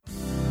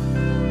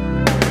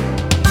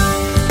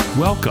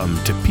Welcome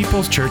to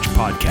People's Church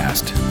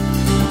Podcast.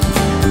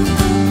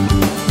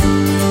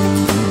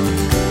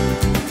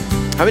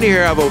 How many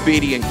here have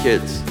obedient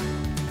kids?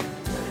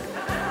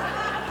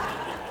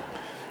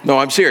 No,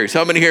 I'm serious.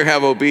 How many here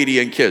have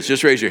obedient kids?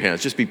 Just raise your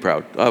hands. Just be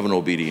proud. I have an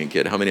obedient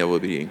kid. How many have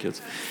obedient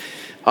kids?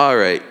 All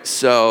right.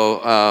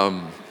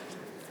 So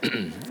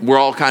we're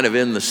all kind of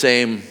in the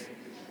same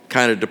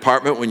kind of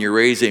department when you're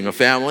raising a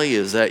family,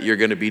 is that you're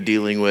going to be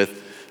dealing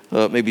with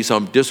maybe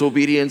some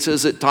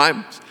disobediences at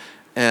times,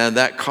 and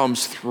that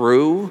comes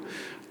through.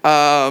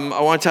 I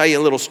want to tell you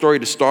a little story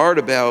to start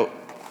about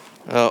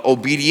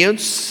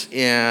obedience,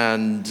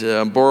 and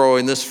I'm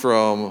borrowing this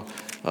from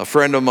a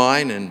friend of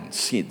mine, and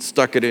he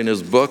stuck it in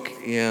his book,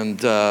 and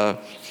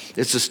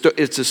it's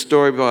a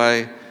story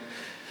by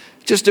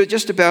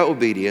just about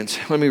obedience.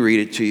 Let me read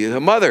it to you. A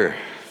mother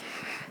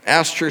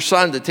asked her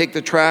son to take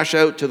the trash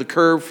out to the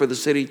curb for the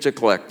city to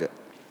collect it.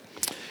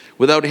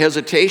 Without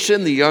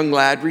hesitation, the young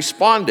lad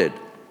responded.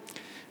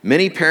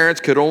 Many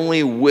parents could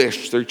only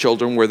wish their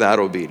children were that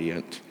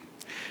obedient.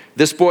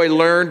 This boy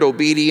learned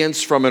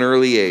obedience from an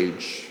early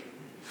age.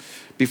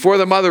 Before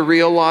the mother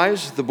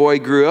realized, the boy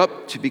grew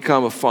up to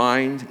become a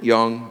fine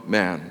young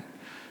man.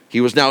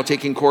 He was now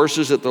taking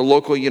courses at the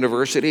local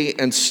university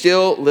and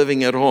still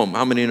living at home.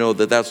 How many know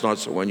that that's not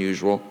so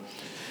unusual?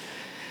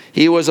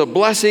 He was a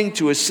blessing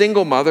to a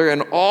single mother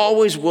and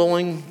always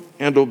willing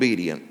and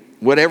obedient.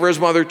 Whatever his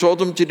mother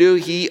told him to do,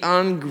 he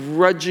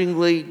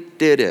ungrudgingly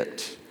did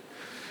it.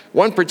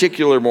 One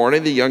particular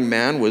morning, the young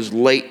man was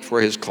late for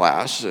his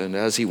class, and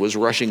as he was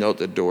rushing out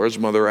the door, his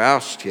mother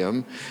asked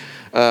him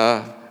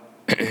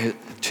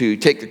to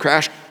take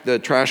the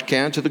trash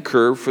can to the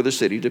curb for the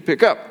city to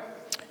pick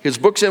up. His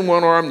books in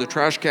one arm, the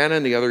trash can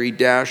in the other, he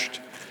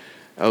dashed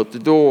out the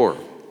door.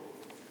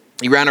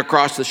 He ran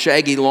across the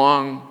shaggy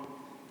lawn,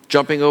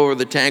 jumping over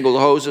the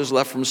tangled hoses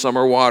left from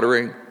summer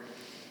watering.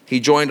 He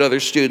joined other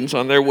students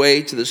on their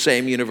way to the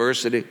same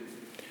university.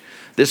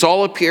 This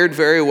all appeared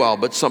very well,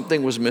 but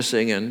something was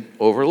missing and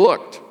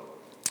overlooked.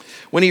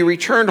 When he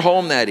returned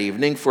home that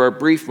evening, for a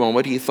brief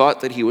moment, he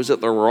thought that he was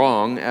at the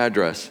wrong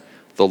address.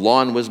 The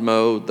lawn was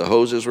mowed, the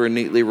hoses were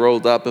neatly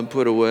rolled up and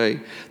put away,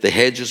 the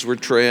hedges were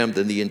trimmed,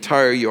 and the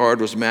entire yard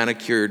was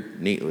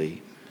manicured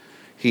neatly.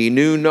 He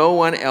knew no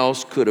one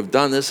else could have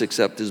done this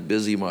except his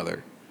busy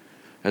mother.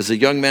 As the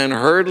young man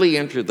hurriedly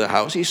entered the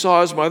house, he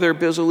saw his mother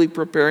busily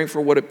preparing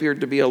for what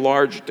appeared to be a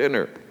large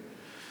dinner.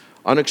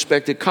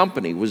 Unexpected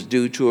company was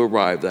due to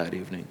arrive that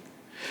evening.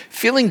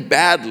 Feeling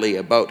badly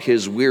about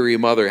his weary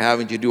mother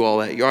having to do all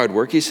that yard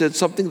work, he said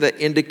something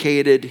that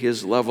indicated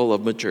his level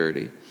of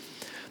maturity.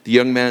 The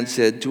young man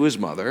said to his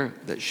mother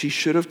that she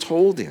should have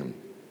told him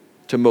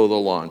to mow the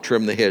lawn,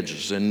 trim the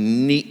hedges,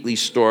 and neatly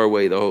store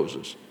away the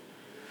hoses.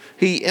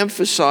 He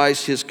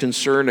emphasized his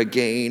concern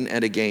again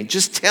and again.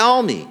 Just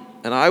tell me,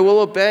 and I will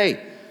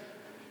obey.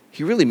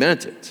 He really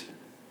meant it.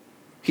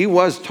 He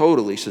was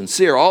totally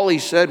sincere. All he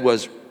said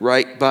was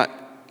right, but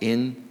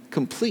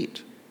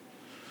incomplete.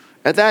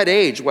 At that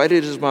age, why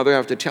did his mother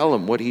have to tell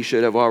him what he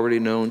should have already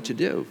known to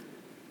do?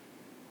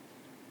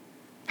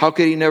 How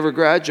could he never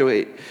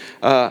graduate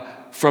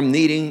from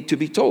needing to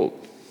be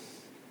told?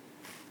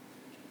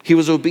 He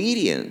was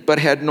obedient, but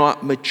had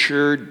not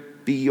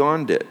matured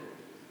beyond it.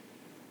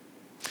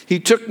 He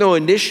took no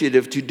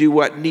initiative to do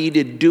what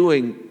needed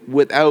doing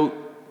without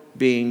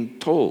being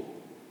told.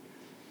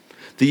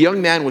 The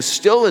young man was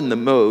still in the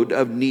mode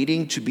of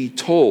needing to be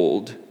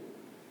told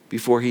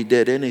before he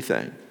did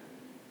anything.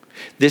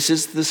 This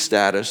is the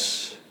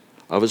status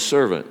of a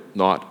servant,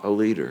 not a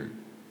leader.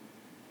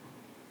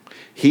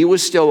 He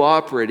was still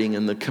operating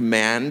in the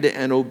command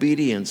and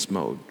obedience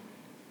mode.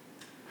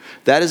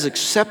 That is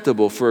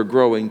acceptable for a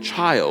growing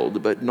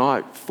child, but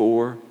not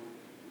for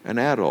an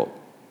adult.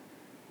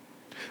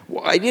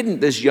 Why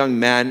didn't this young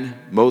man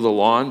mow the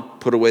lawn,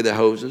 put away the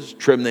hoses,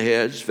 trim the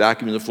hedges,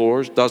 vacuum the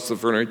floors, dust the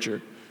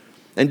furniture,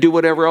 and do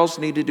whatever else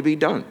needed to be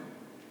done?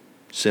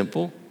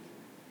 Simple.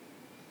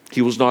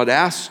 He was not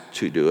asked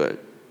to do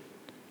it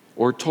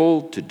or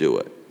told to do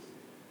it.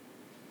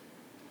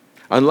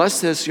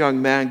 Unless this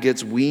young man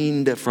gets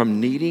weaned from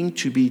needing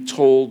to be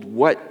told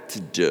what to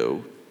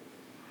do,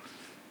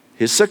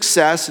 his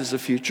success as a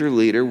future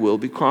leader will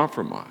be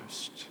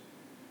compromised.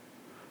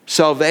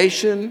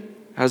 Salvation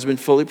has been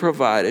fully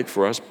provided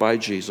for us by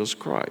Jesus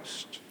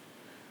Christ.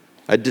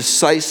 A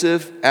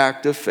decisive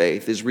act of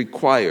faith is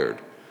required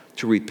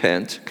to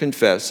repent,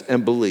 confess,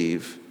 and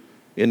believe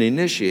in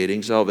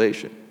initiating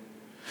salvation.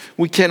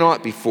 We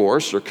cannot be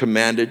forced or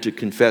commanded to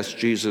confess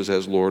Jesus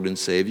as Lord and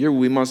Savior.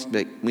 We must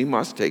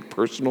take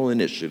personal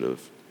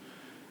initiative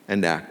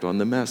and act on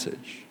the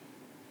message.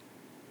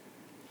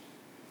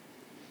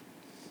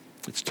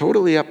 It's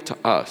totally up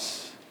to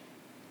us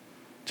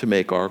to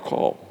make our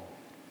call.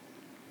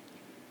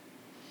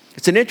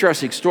 It's an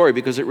interesting story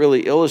because it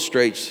really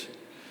illustrates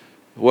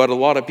what a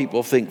lot of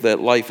people think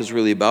that life is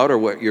really about, or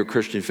what your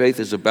Christian faith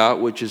is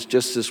about, which is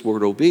just this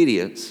word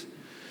obedience.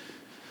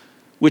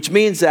 Which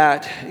means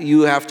that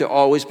you have to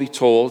always be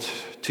told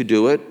to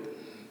do it,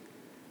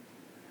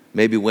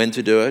 maybe when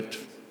to do it,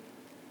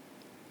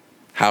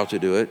 how to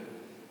do it,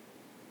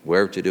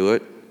 where to do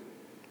it,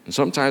 and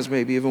sometimes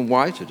maybe even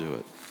why to do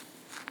it.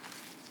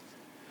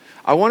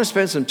 I want to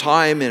spend some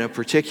time in a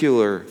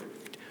particular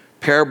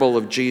parable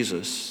of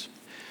Jesus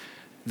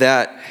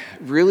that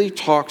really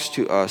talks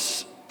to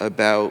us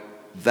about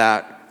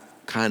that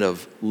kind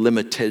of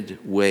limited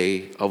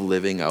way of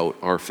living out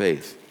our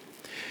faith.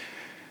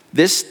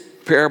 This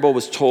parable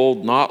was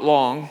told not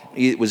long.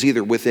 It was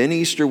either within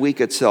Easter week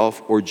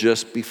itself or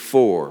just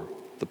before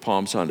the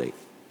Palm Sunday.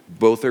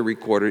 Both are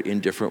recorded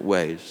in different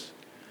ways.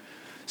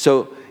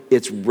 So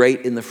it's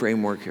right in the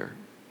framework here.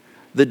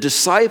 The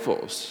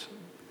disciples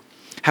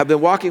have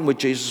been walking with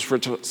Jesus for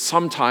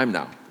some time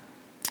now.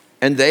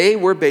 And they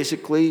were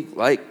basically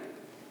like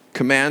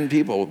command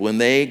people. When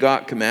they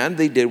got command,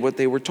 they did what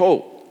they were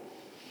told.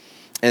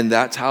 And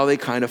that's how they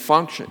kind of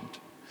functioned.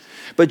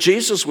 But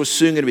Jesus was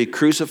soon going to be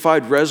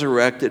crucified,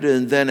 resurrected,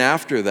 and then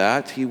after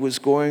that, he was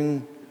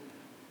going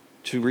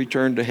to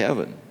return to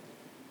heaven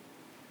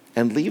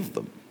and leave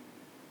them.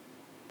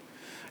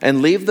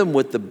 And leave them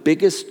with the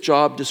biggest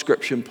job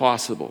description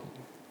possible.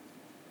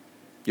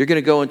 You're going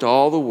to go into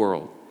all the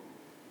world.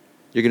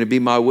 You're going to be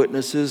my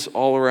witnesses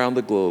all around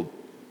the globe.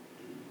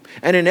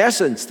 And in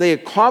essence, they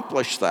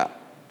accomplished that.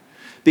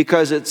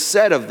 Because it's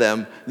said of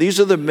them, these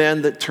are the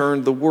men that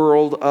turned the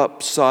world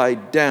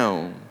upside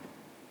down.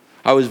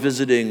 I was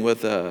visiting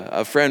with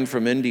a friend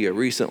from India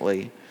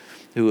recently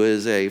who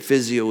is a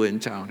physio in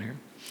town here.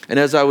 And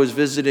as I was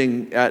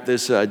visiting at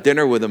this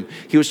dinner with him,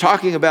 he was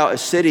talking about a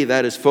city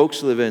that his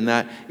folks live in,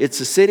 that it's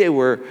a city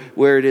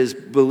where it is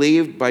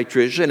believed by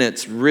tradition,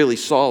 it's really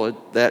solid,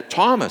 that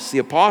Thomas, the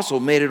apostle,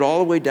 made it all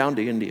the way down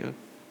to India.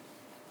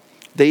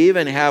 They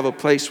even have a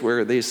place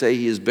where they say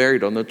he is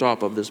buried on the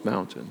top of this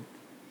mountain.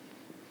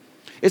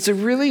 It's a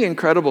really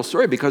incredible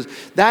story because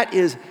that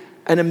is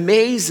an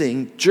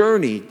amazing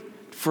journey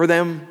for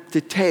them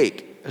to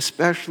take,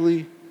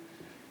 especially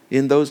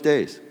in those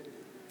days.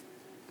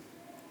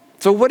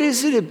 So what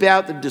is it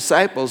about the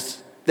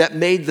disciples that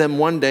made them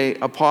one day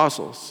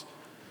apostles?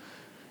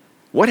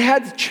 What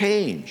had to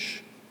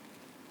change?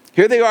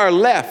 Here they are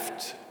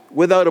left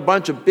without a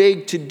bunch of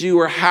big to-do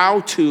or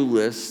how-to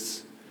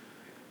lists,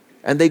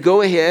 and they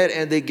go ahead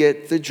and they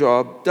get the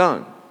job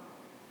done.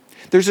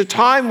 There's a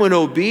time when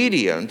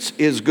obedience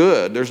is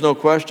good, there's no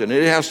question.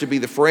 It has to be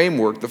the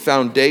framework, the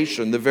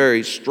foundation, the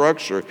very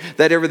structure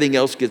that everything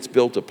else gets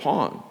built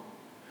upon.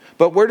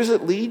 But where does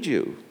it lead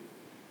you?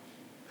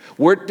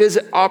 What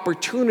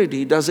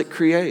opportunity does it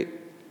create?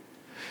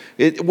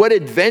 What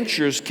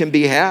adventures can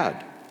be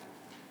had?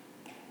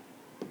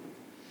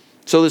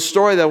 So the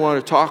story that I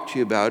want to talk to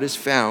you about is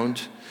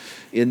found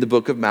in the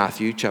book of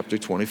Matthew, chapter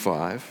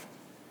 25.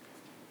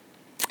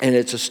 And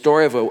it's a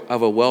story of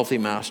a wealthy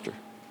master.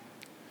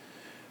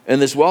 And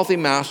this wealthy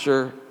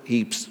master,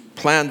 he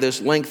planned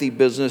this lengthy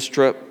business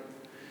trip.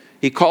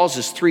 He calls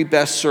his 3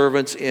 best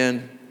servants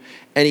in,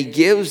 and he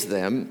gives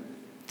them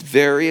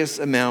various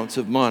amounts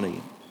of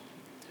money.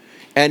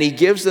 And he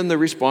gives them the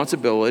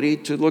responsibility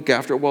to look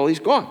after it while he's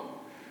gone.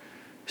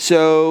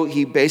 So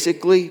he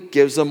basically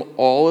gives them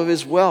all of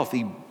his wealth.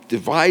 He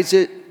divides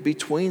it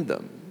between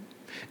them.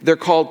 They're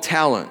called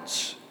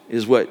talents,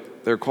 is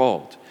what they're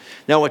called.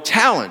 Now, a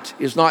talent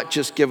is not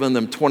just giving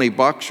them $20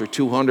 or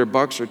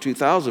 $200 or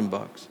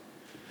 $2,000.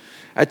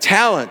 A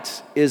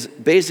talent is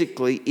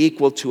basically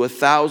equal to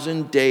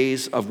 1,000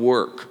 days of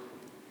work.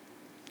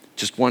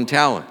 Just one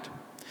talent.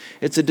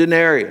 It's a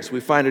denarius. We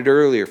find it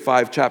earlier,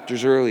 5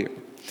 chapters earlier.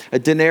 A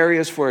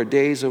denarius for a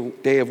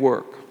day of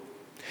work.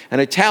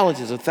 And a talent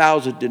is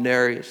 1,000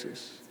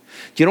 denariuses.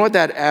 Do you know what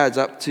that adds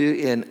up to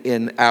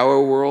in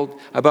our world?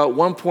 About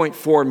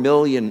 1.4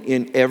 million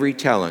in every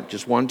talent,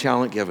 just one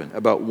talent given.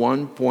 About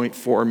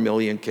 1.4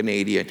 million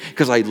Canadian,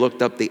 because I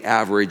looked up the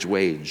average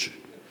wage.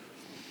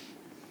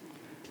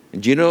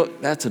 And do you know,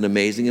 that's an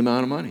amazing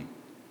amount of money.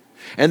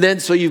 And then,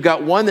 so you've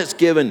got one that's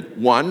given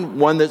 1,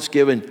 one that's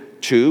given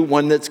 2,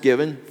 one that's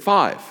given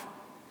 5.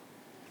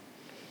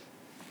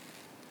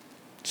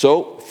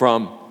 So,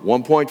 from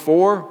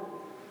 1.4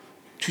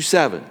 to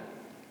 $7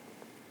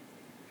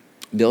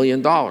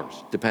 million,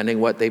 depending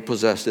what they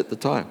possessed at the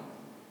time.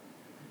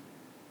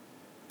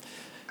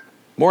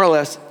 More or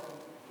less,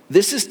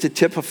 this is to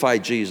typify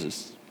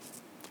Jesus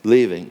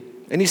leaving.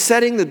 And he's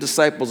setting the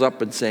disciples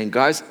up and saying,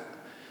 guys,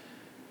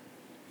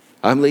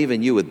 I'm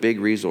leaving you with big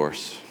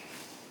resource.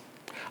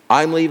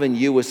 I'm leaving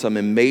you with some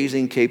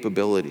amazing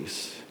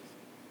capabilities.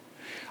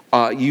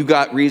 You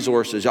got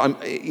resources.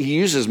 He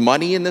uses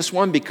money in this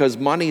one because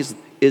money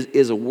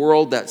is a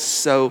world that's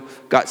so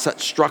got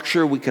such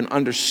structure we can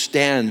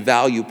understand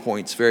value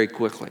points very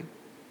quickly.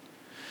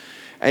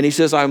 And he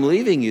says, I'm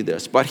leaving you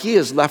this, but he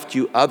has left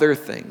you other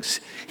things.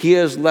 He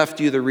has left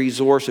you the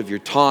resource of your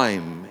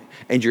time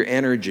and your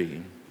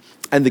energy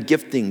and the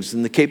giftings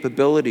and the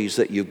capabilities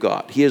that you've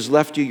got. He has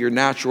left you your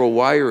natural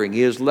wiring.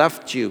 He has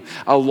left you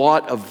a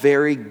lot of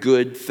very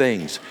good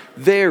things.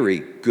 Very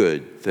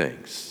good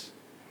things.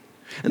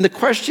 And the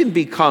question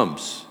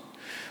becomes,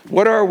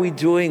 what are we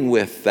doing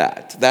with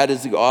that? That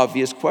is the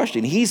obvious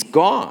question. He's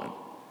gone.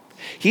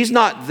 He's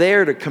not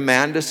there to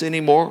command us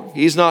anymore.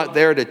 He's not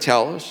there to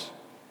tell us.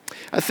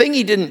 A thing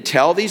he didn't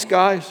tell these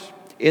guys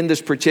in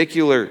this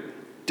particular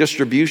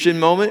distribution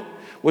moment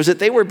was that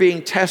they were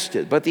being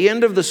tested. But the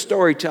end of the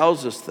story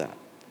tells us that.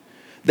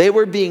 They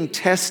were being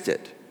tested,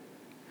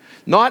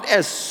 not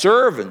as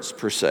servants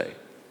per se,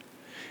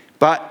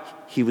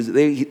 but he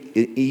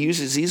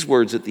uses these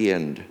words at the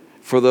end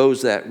for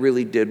those that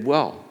really did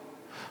well.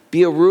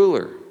 Be a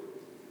ruler.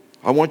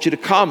 I want you to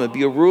come and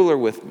be a ruler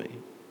with me.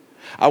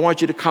 I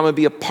want you to come and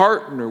be a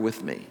partner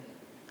with me.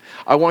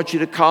 I want you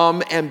to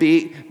come and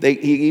be,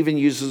 he even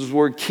uses the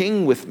word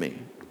king with me.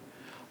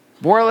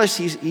 More or less,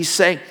 he's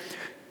saying,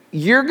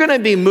 you're going to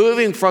be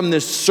moving from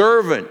this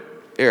servant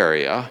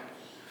area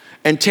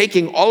and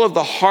taking all of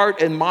the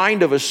heart and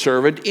mind of a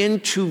servant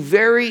into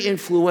very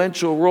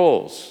influential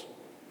roles.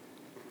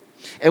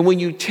 And when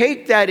you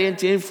take that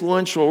into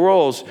influential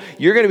roles,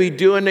 you're going to be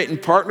doing it in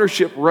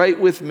partnership right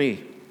with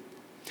me.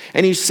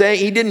 And he's saying,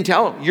 he didn't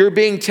tell them, you're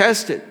being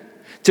tested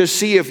to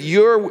see if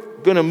you're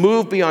going to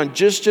move beyond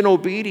just an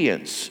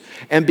obedience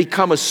and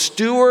become a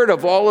steward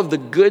of all of the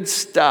good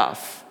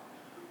stuff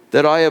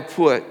that I have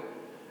put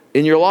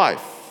in your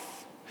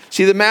life.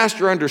 See, the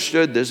master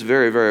understood this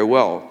very, very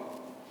well.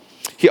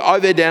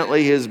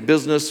 Evidently, his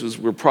businesses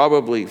were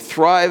probably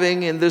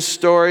thriving in this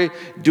story,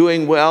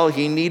 doing well.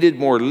 He needed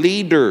more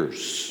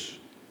leaders.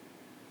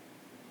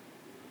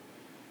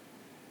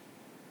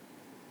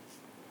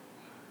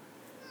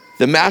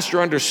 The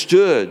master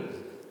understood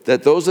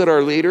that those that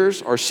are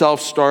leaders are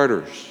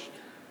self-starters.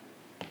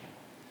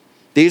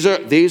 These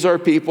are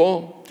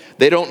people,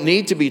 they don't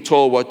need to be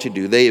told what to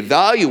do. They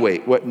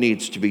evaluate what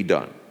needs to be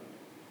done.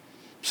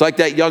 It's like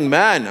that young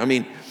man. I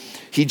mean,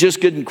 he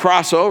just couldn't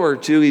cross over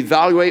to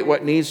evaluate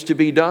what needs to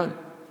be done.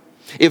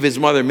 If his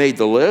mother made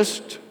the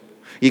list,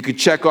 he could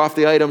check off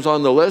the items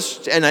on the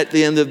list and at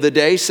the end of the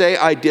day say,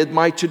 I did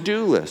my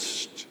to-do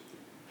list.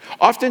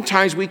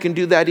 Oftentimes we can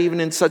do that even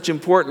in such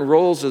important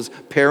roles as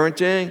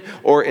parenting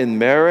or in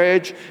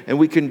marriage, and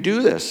we can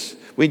do this.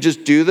 We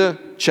just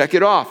check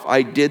it off.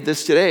 I did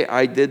this today.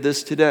 I did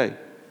this today.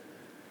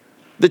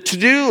 The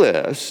to-do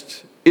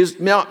list is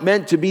not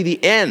meant to be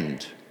the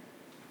end.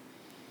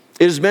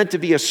 It is meant to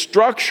be a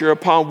structure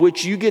upon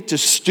which you get to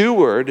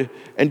steward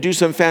and do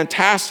some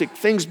fantastic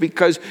things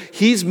because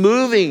he's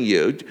moving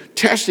you,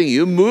 testing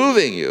you,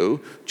 moving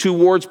you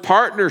towards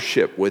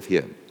partnership with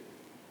him.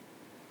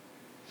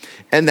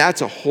 And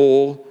that's a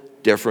whole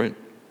different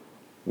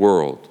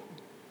world.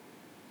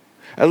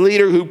 A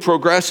leader who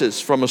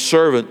progresses from a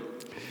servant,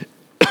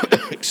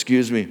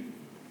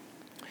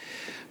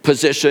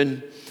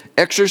 position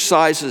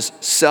exercises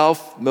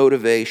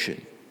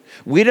self-motivation.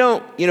 We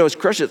don't, as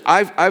Christians,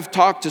 I've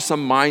talked to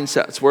some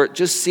mindsets where it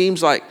just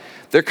seems like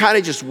they're kind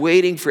of just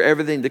waiting for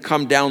everything to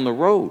come down the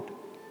road.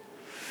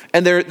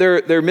 And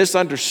they're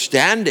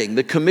misunderstanding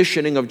the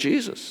commissioning of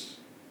Jesus.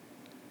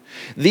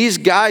 These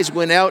guys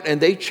went out and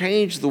they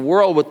changed the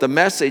world with the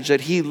message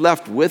that he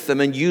left with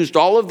them and used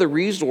all of the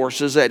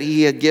resources that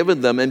he had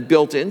given them and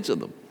built into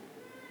them.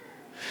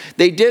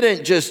 They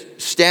didn't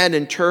just stand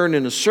and turn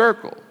in a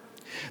circle.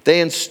 They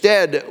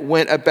instead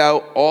went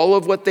about all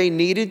of what they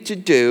needed to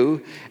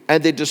do,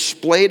 and they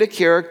displayed a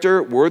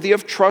character worthy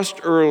of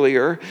trust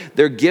earlier.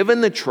 They're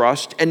given the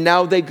trust, and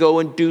now they go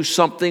and do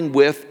something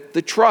with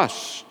the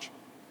trust.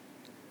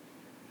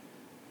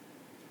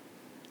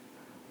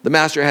 The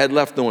master had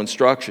left no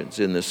instructions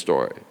in this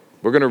story.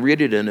 We're going to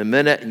read it in a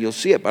minute, and you'll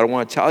see it, but I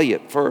want to tell you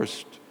it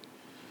first.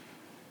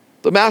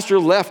 The master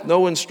left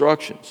no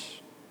instructions.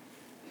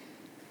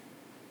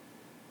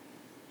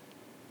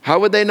 How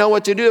would they know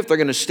what to do if they're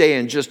going to stay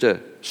in just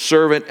a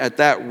servant at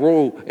that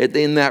role,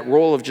 in that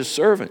role of just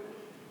servant?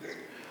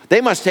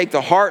 They must take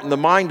the heart and the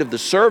mind of the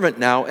servant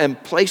now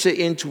and place it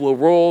into a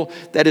role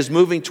that is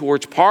moving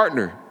towards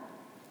partner.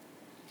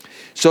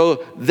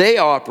 So they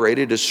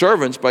operated as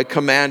servants by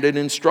command and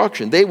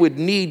instruction. They would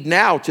need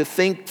now to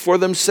think for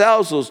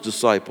themselves, those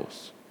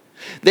disciples.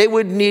 They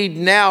would need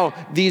now,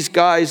 these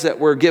guys that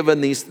were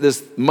given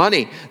this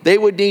money, they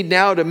would need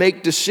now to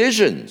make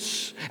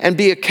decisions and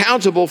be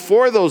accountable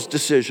for those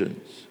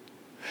decisions.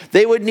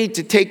 They would need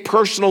to take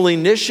personal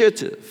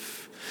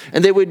initiative,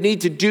 and they would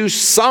need to do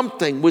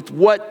something with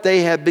what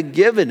they had been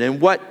given and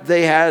what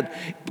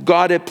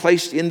God had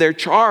placed in their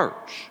charge.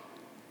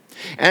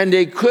 And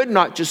they could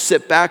not just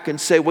sit back and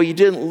say, well, you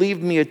didn't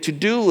leave me a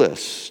to-do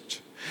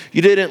list.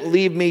 You didn't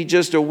leave me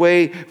just a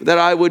way that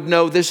I would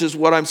know this is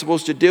what I'm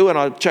supposed to do, and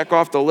I'll check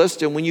off the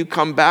list, and when you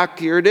come back,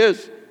 here it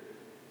is.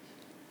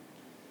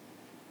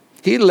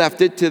 He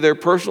left it to their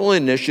personal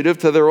initiative,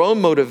 to their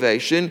own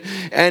motivation,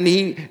 and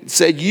he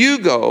said, you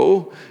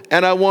go,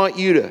 and I want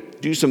you to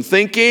do some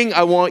thinking,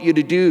 I want you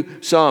to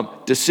do some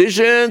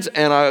decisions,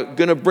 and I'm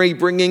going to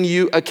bringing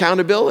you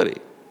accountability.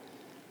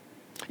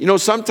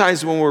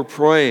 Sometimes when we're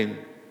praying,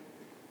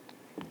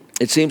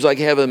 it seems like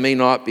heaven may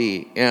not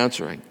be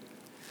answering.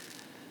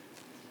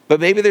 But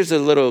maybe there's a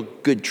little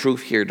good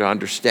truth here to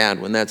understand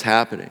when that's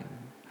happening.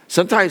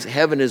 Sometimes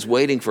heaven is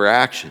waiting for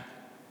action.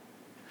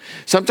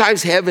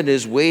 Sometimes heaven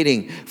is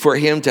waiting for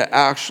him to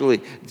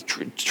actually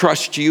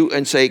trust you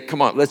and say,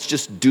 come on, let's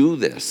just do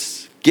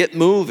this. Get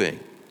moving.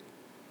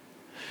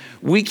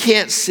 We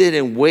can't sit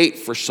and wait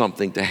for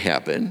something to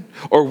happen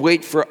or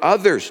wait for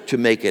others to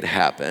make it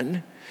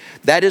happen.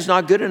 That is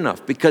not good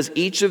enough, because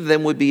each of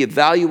them would be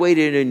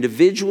evaluated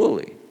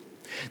individually.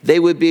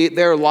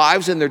 Their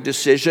lives and their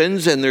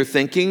decisions and their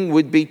thinking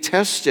would be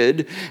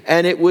tested,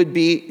 and it would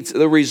be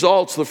the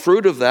results, the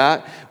fruit of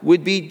that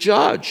would be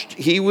judged.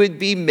 He would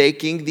be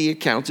making the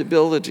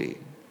accountability.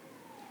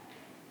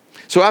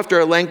 So after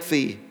a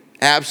lengthy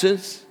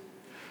absence,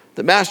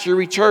 the master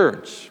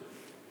returns.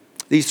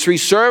 These 3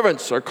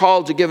 servants are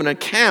called to give an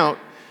account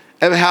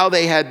of how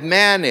they had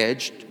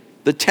managed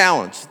the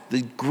talents,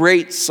 the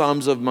great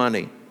sums of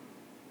money.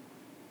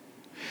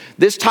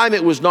 This time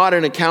it was not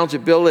an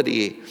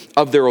accountability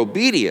of their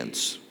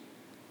obedience.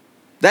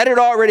 That had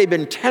already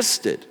been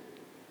tested.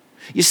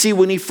 You see,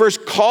 when he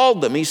first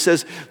called them, he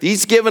says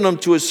he's given them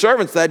to his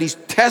servants that he's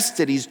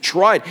tested, he's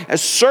tried.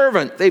 As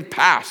servant, they've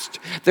passed.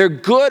 They're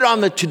good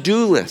on the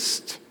to-do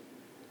list.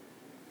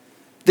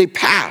 They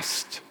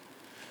passed.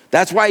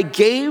 That's why he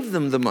gave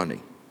them the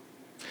money.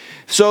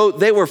 So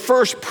they were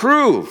first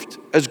proved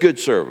as good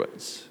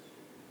servants.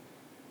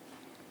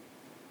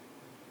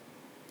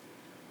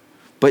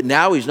 But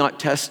now he's not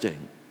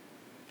testing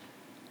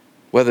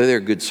whether they're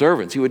good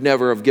servants. He would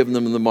never have given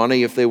them the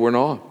money if they were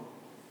not.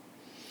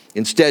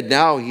 Instead,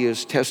 now he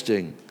is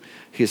testing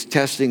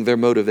their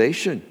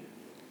motivation.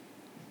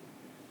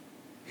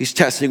 He's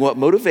testing what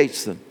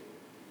motivates them.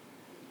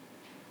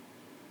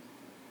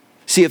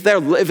 See, if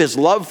his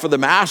love for the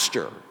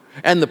master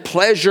and the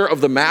pleasure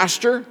of the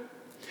master,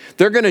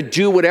 they're going to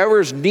do whatever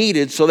is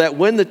needed so that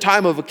when the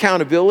time of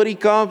accountability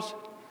comes,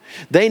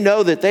 they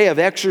know that they have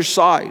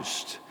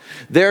exercised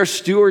their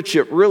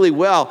stewardship really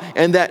well,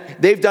 and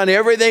that they've done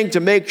everything to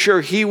make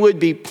sure he would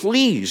be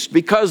pleased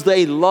because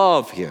they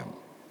love him.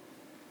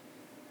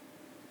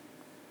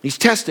 He's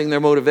testing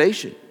their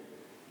motivation.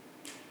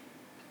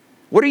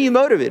 What are you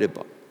motivated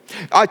by?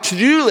 A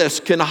to-do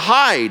list can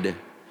hide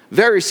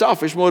very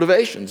selfish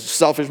motivations.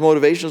 Selfish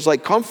motivations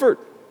like comfort.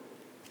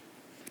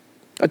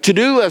 A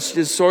to-do list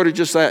is sort of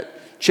just that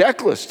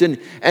checklist,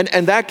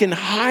 and that can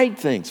hide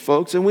things,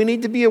 folks, and we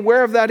need to be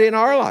aware of that in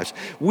our lives.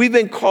 We've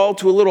been called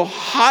to a little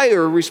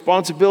higher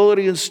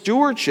responsibility and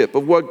stewardship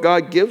of what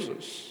God gives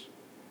us.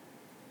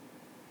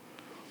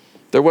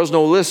 There was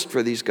no list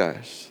for these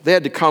guys. They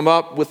had to come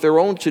up with their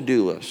own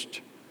to-do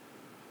list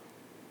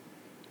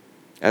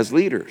as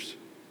leaders.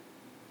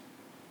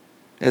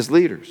 As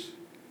leaders.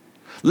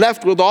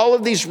 Left with all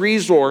of these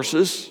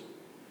resources,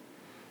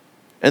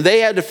 and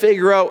they had to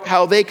figure out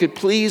how they could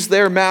please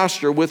their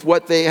master with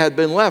what they had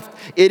been left.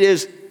 It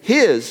is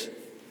his.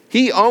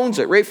 He owns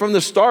it right from the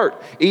start.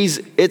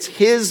 It's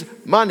his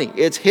money.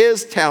 It's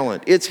his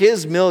talent. It's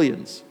his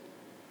millions.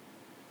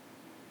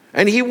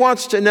 And he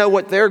wants to know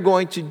what they're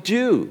going to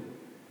do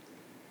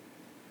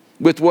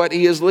with what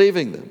he is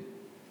leaving them.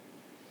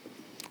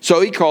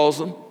 So he calls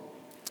them.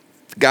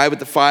 The guy with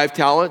the 5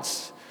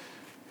 talents,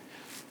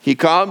 he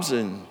comes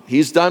and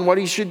he's done what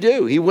he should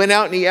do. He went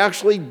out and he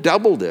actually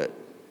doubled it.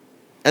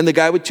 And the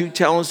guy with 2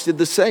 talents did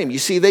the same. You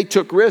see, they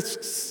took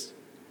risks.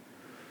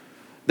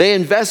 They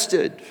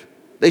invested.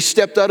 They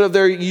stepped out of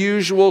their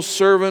usual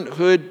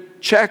servanthood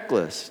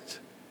checklist.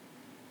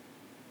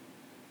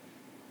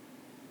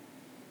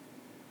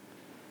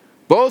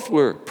 Both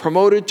were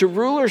promoted to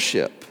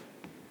rulership,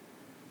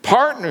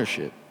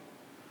 partnership.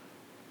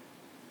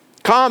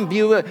 Come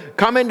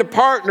into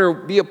partner,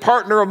 be a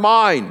partner of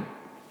mine.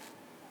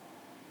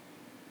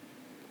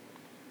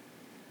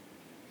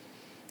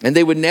 And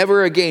they would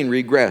never again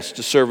regress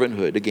to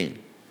servanthood again.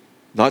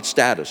 Not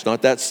status,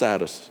 not that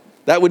status.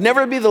 That would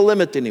never be the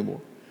limit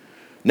anymore.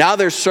 Now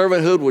their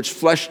servanthood was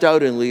fleshed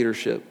out in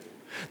leadership.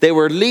 They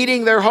were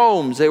leading their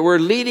homes. They were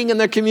leading in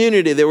their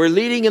community. They were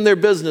leading in their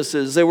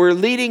businesses. They were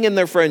leading in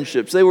their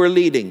friendships. They were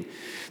leading.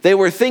 They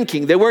were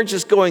thinking. They weren't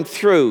just going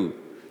through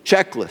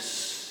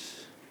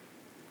checklists.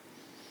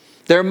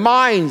 Their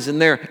minds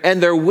and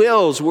their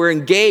wills were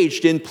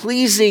engaged in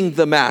pleasing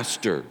the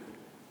master.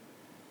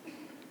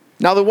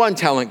 Now the 1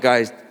 talent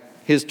guy,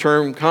 his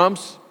term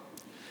comes,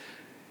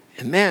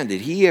 and man, did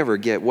he ever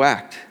get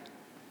whacked.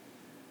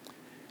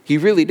 He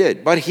really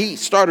did. But he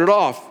started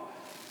off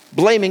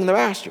blaming the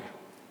master,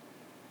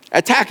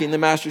 attacking the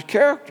master's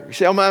character. He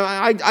said, "Oh,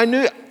 man,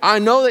 I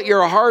know that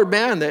you're a hard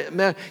man. That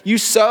man, you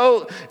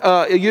sow,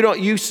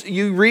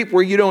 you reap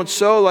where you don't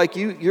sow. Like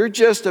you're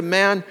just a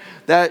man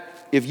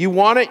that if you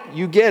want it,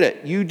 you get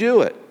it. You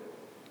do it.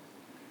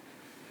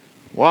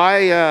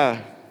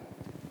 Why?"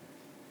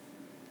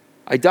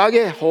 I dug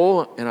a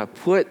hole and I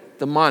put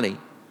the money.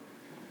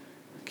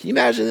 Can you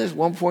imagine this?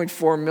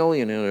 1.4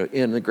 million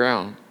in the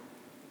ground.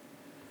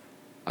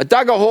 I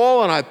dug a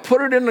hole and I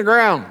put it in the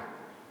ground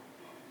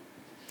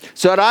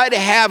so that I'd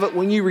have it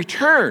when you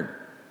return.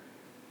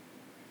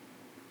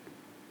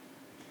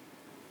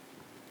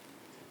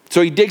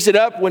 So he digs it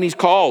up when he's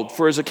called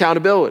for his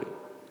accountability.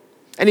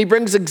 And he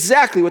brings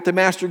exactly what the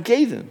master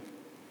gave him.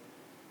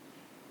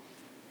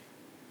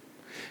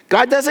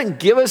 God doesn't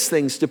give us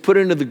things to put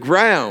into the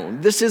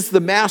ground. This is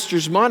the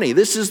master's money.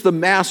 This is the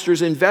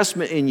master's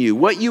investment in you.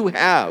 What you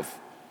have.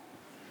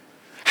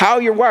 How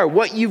you're wired.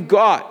 What you've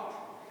got.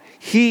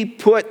 He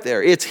put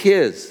there. It's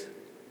his.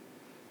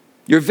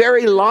 Your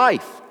very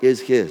life is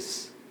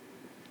his.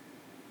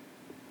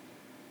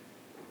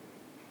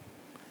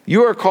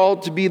 You are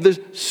called to be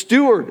the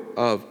steward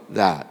of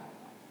that.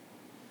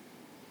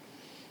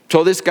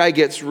 So this guy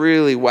gets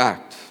really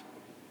whacked.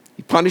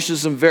 He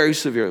punishes him very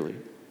severely.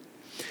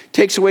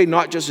 Takes away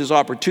not just his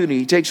opportunity,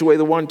 he takes away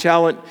the one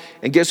talent,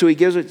 and guess who he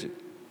gives it to?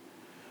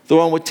 The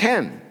one with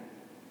 10.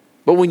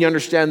 But when you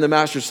understand the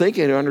master's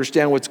thinking, you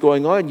understand what's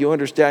going on, you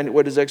understand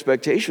what his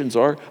expectations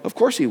are, of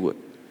course he would.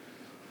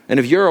 And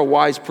if you're a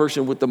wise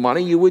person with the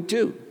money, you would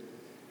too.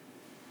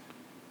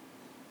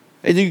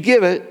 And you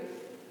give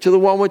it to the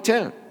one with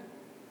 10.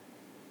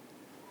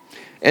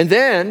 And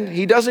then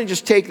he doesn't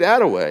just take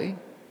that away.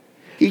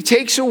 He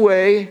takes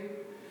away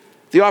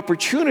the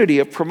opportunity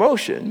of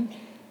promotion,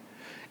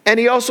 and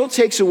he also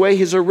takes away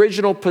his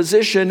original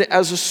position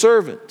as a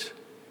servant.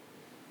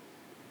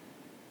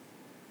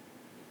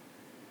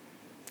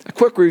 A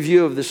quick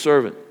review of the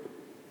servant.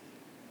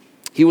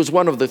 He was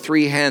one of the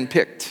 3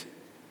 handpicked.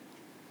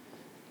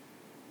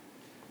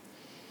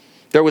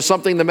 There was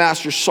something the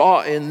master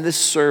saw in this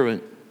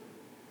servant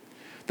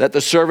that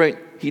the servant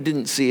he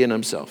didn't see in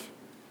himself.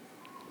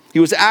 He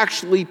was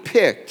actually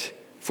picked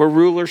for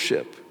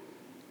rulership.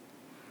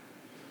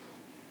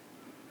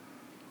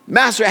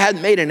 Master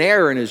hadn't made an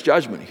error in his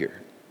judgment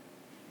here.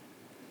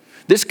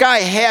 This guy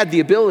had the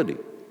ability.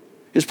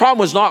 His problem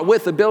was not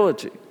with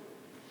ability.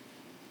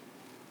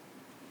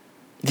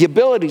 The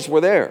abilities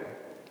were there.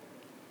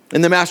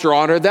 And the master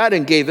honored that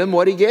and gave him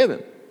what he gave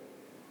him.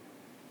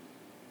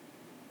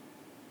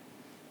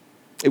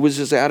 It was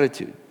his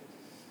attitude.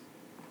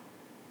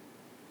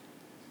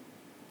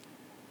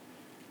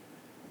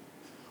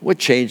 What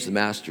changed the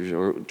master's,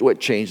 or what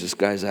changed this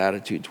guy's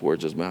attitude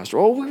towards his master?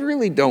 Oh, we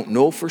really don't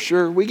know for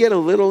sure. We get a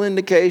little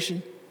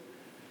indication.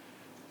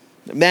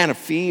 A man of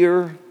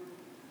fear.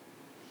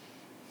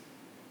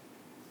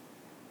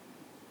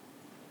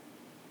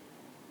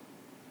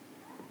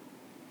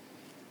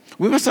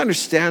 We must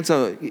understand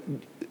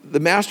something. The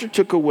master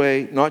took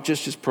away not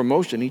just his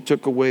promotion, he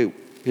took away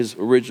his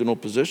original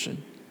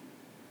position.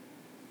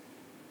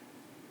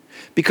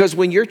 Because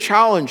when you're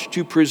challenged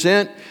to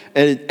present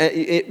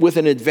with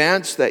an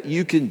advance that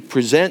you can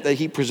present, that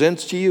he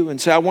presents to you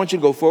and say, I want you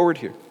to go forward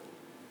here.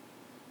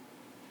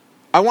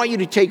 I want you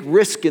to take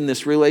risk in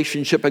this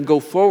relationship and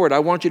go forward. I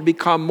want you to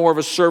become more of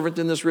a servant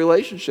in this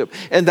relationship.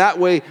 And that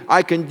way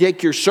I can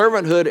take your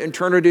servanthood and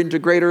turn it into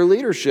greater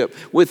leadership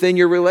within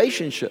your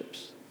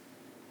relationships.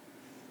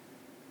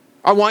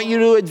 I want you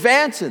to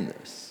advance in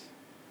this.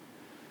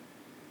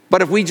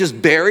 But if we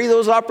just bury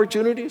those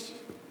opportunities,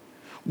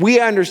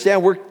 we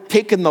understand we're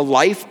taking the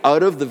life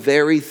out of the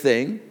very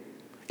thing.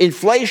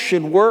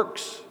 Inflation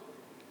works.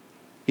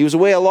 He was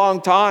away a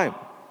long time.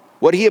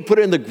 What he had put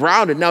in the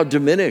ground had now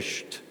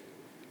diminished.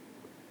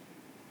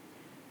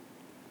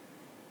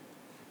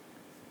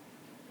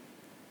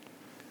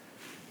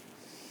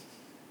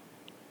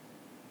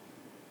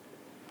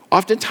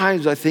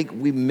 Oftentimes, I think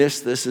we miss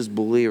this as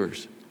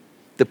believers.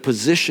 The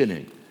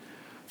positioning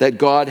that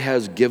God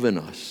has given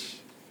us.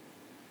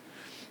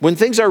 When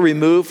things are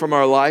removed from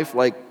our life,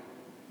 like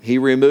he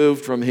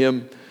removed from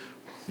him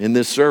in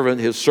this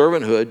servant, his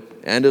servanthood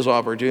and his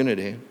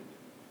opportunity.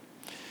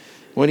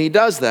 When he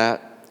does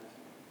that,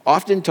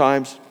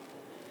 oftentimes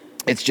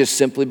it's just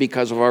simply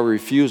because of our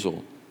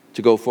refusal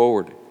to go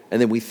forward.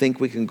 And then we think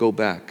we can go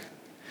back.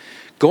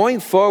 Going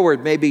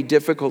forward may be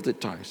difficult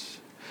at times,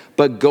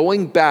 but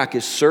going back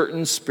is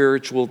certain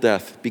spiritual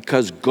death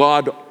because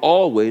God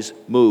always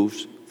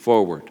moves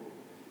forward.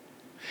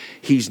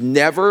 He's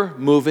never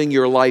moving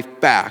your life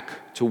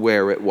back to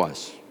where it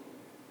was.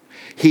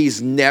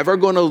 He's never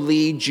going to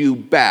lead you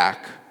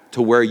back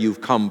to where you've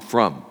come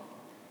from.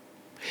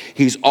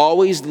 He's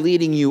always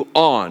leading you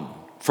on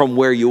from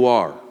where you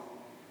are.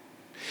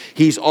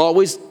 He's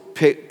always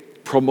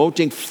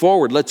promoting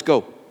forward. Let's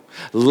go.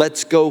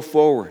 Let's go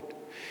forward.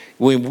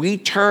 When we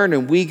turn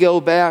and we go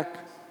back,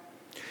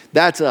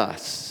 that's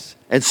us.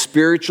 And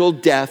spiritual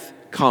death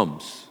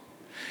comes.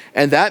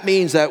 And that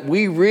means that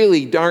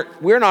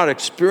we're not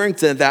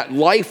experiencing that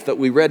life that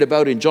we read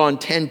about in John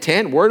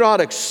 10:10. We're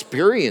not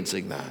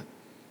experiencing that.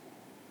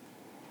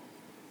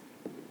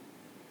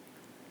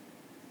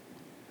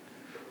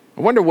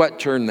 I wonder what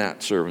turned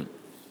that servant.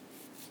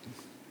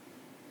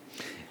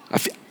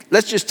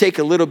 Let's just take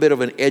a little bit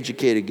of an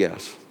educated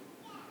guess.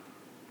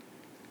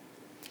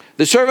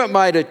 The servant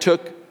might have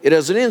took it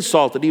as an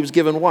insult that he was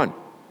given 1.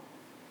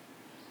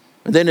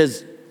 And then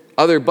his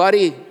other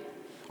buddy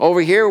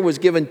over here was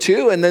given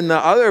 2, and then the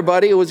other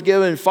buddy was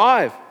given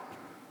 5.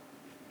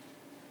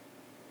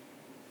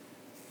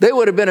 They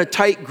would have been a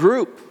tight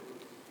group.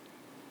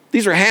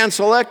 These are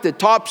hand-selected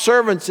top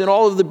servants in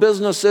all of the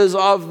businesses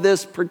of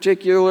this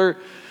particular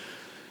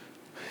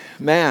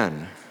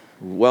man,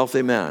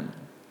 wealthy man.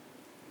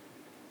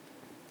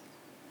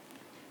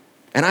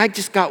 And I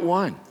just got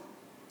 1.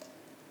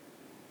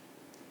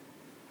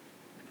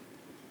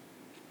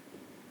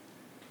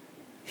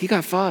 He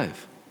got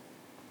 5.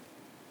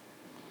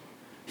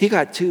 He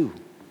got 2.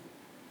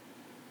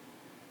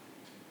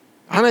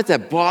 I'm at the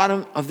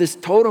bottom of this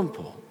totem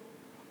pole.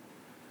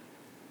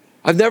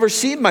 I've never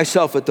seen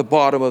myself at the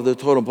bottom of the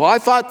totem pole. I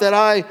thought that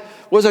I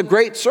was a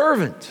great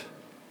servant.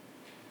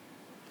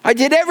 I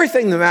did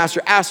everything the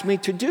master asked me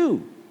to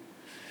do.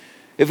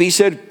 If he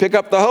said, pick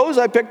up the hose,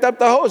 I picked up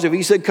the hose. If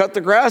he said, cut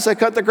the grass, I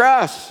cut the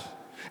grass.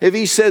 If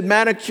he said,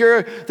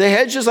 manicure the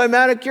hedges, I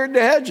manicured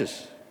the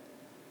hedges.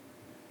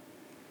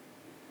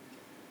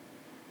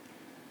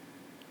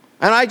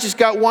 And I just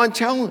got one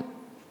talent.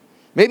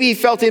 Maybe he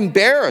felt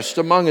embarrassed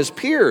among his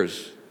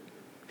peers,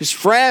 his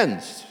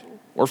friends,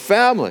 or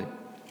family.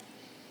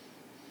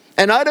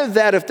 And out of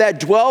that, if that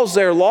dwells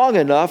there long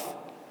enough,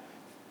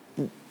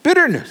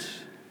 bitterness.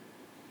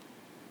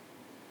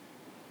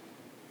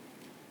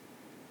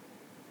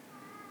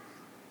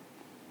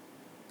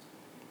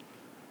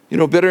 You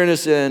know,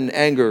 bitterness and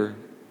anger,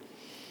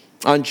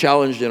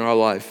 unchallenged in our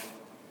life,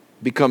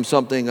 become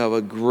something of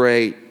a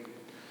great,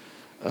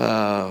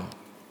 can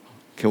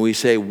we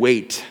say,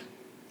 weight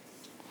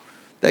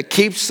that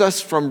keeps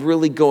us from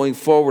really going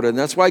forward. And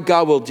that's why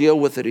God will deal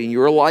with it in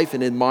your life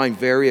and in mine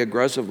very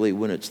aggressively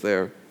when it's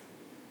there.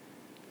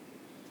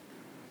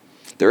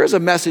 There is a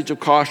message of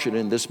caution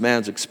in this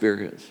man's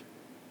experience.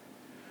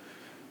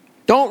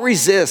 Don't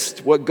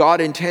resist what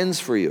God intends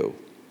for you.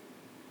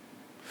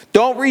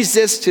 Don't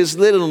resist his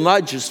little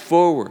nudges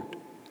forward.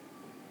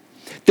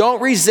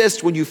 Don't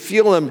resist when you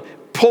feel him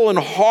pulling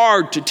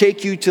hard to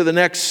take you to the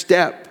next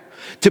step,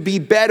 to be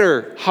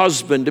better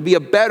husband, to be a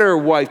better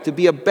wife, to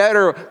be a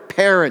better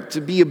parent,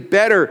 to be a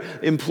better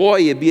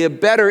employee, to be a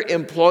better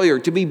employer,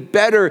 to be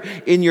better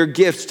in your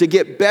gifts, to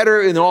get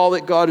better in all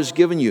that God has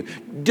given you.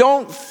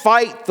 Don't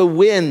fight the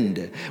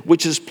wind,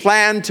 which is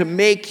planned to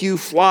make you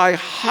fly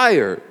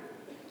higher.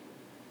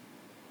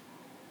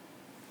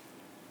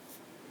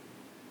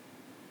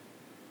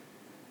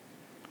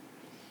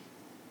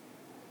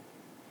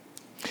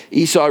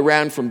 Esau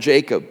ran from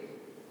Jacob.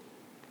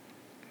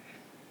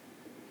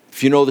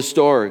 If you know the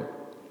story.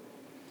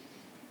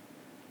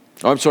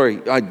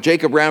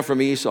 Jacob ran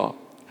from Esau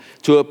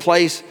to a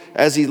place.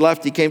 As he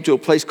left, he came to a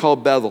place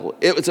called Bethel.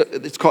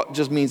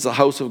 Just means the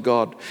house of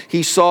God.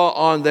 He saw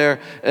on there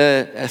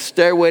a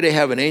stairway to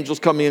heaven, angels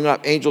coming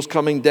up, angels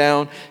coming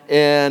down,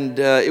 and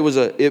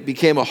it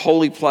became a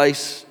holy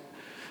place.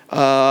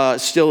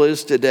 Still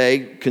is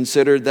today,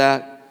 considered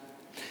that.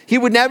 He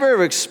would never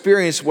have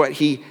experienced what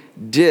he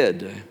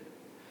did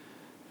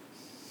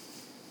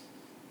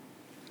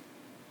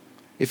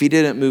if he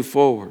didn't move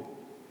forward.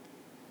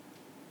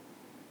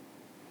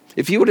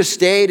 If he would have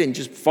stayed and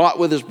just fought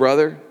with his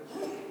brother.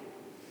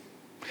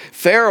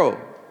 Pharaoh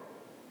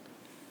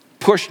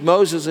pushed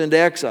Moses into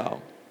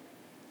exile.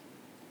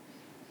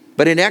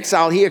 But in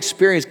exile, he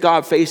experienced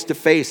God face to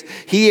face.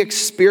 He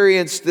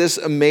experienced this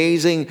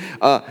amazing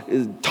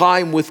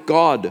time with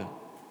God.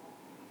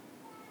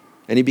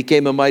 And he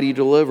became a mighty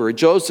deliverer.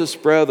 Joseph's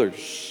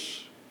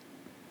brothers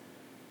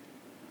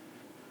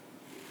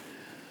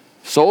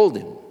sold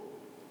him.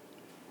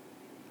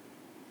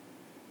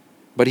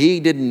 But he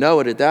didn't know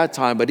it at that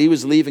time, but he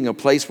was leaving a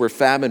place where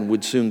famine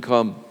would soon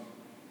come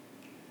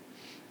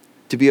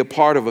to be a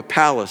part of a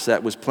palace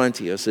that was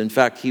plenteous. In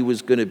fact, he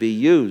was going to be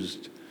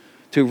used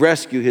to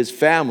rescue his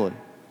family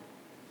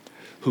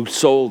who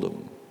sold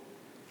him.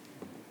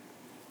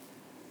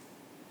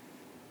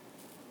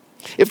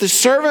 If the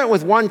servant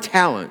with one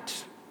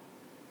talent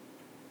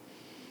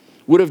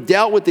would have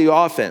dealt with the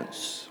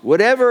offense,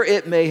 whatever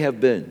it may have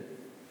been,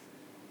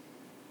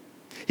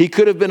 he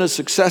could have been as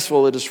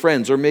successful as his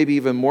friends, or maybe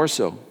even more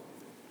so.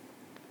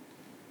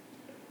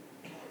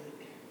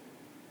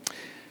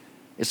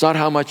 It's not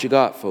how much you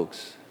got,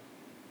 folks.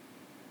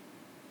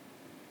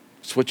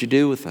 It's what you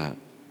do with that.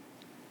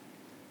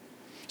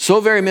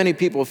 So very many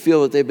people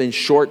feel that they've been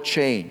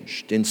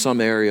shortchanged in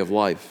some area of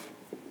life.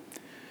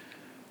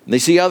 And they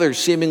see others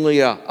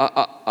seemingly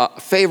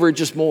favored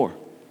just more.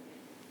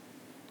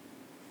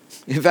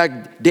 In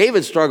fact,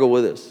 David struggled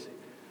with this.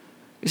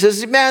 He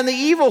says, man, the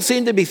evil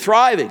seem to be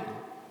thriving.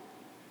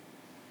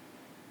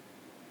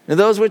 And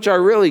those which are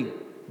really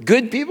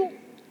good people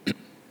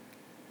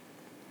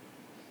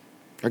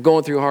are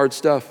going through hard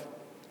stuff.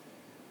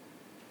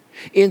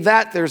 In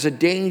that, there's a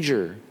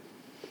danger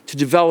to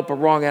develop a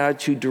wrong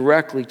attitude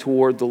directly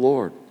toward the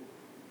Lord.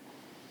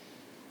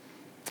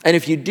 And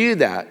if you do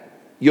that,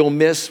 you'll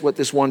miss what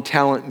this one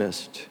talent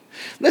missed.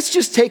 Let's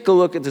just take a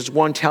look at this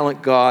one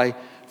talent guy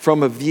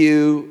from a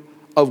view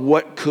of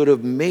what could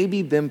have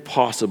maybe been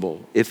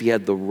possible if he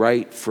had the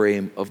right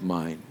frame of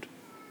mind.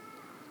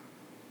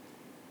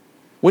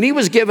 When he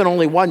was given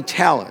only one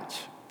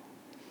talent,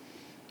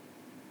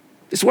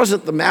 this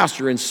wasn't the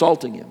master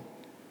insulting him.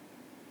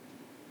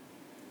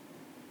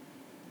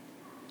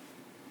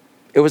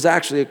 It was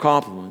actually a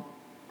compliment.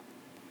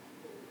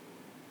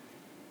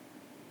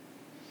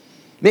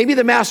 Maybe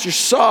the master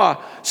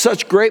saw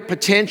such great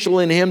potential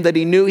in him that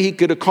he knew he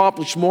could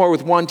accomplish more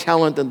with one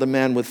talent than the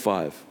man with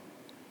 5.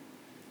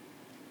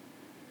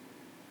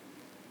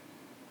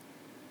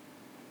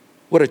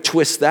 What a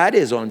twist that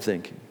is on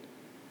thinking.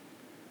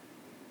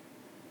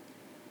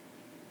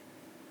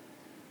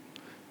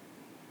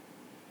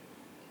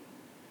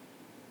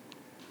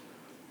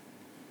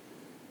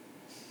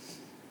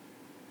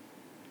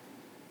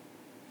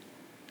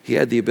 He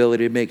had the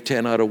ability to make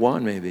 10 out of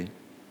 1 maybe.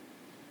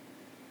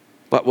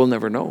 But we'll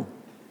never know.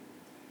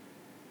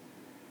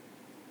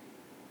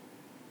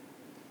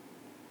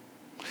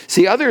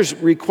 See, others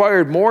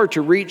required more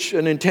to reach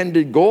an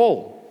intended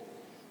goal.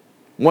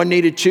 One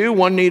needed 2,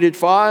 one needed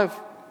 5.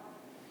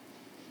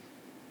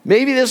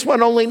 Maybe this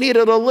one only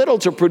needed a little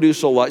to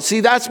produce a lot.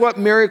 See, that's what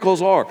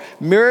miracles are.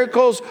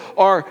 Miracles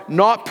are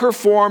not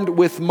performed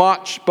with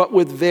much, but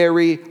with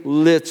very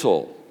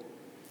little.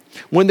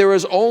 When there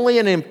is only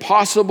an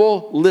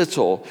impossible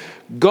little,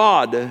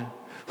 God,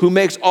 who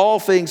makes all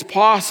things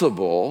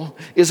possible,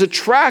 is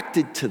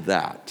attracted to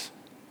that.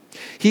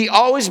 He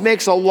always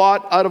makes a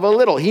lot out of a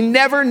little. He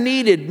never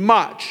needed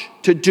much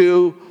to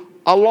do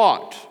a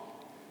lot.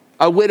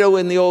 A widow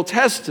in the Old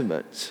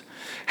Testament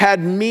had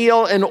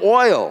meal and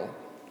oil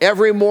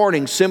every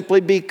morning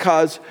simply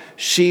because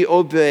she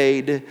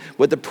obeyed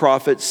what the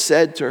prophet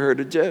said to her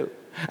to do.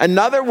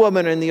 Another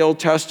woman in the Old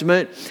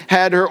Testament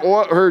had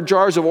her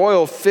jars of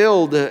oil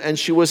filled, and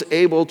she was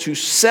able to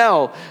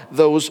sell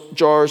those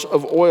jars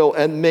of oil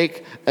and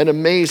make an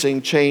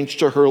amazing change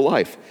to her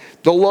life.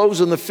 The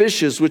loaves and the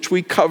fishes, which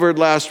we covered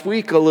last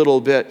week a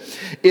little bit,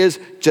 is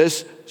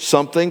just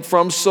something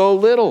from so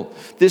little.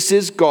 This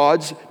is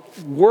God's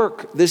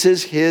work. This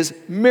is his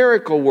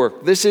miracle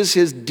work. This is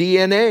his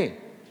DNA.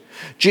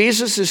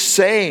 Jesus is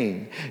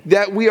saying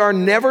that we are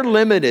never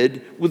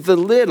limited with the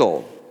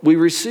little we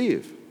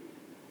receive.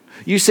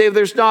 You say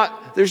there's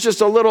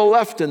just a little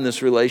left in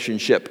this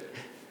relationship.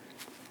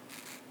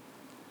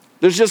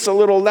 There's just a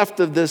little left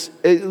of this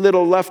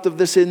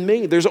in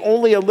me. There's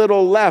only a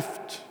little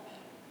left.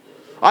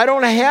 I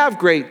don't have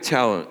great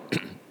talent.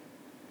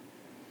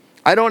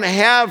 I don't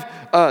have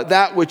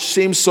that which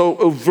seems so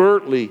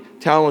overtly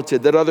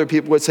talented that other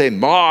people would say,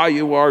 "Ma,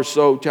 you are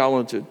so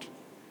talented."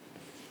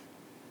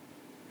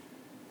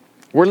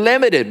 We're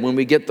limited when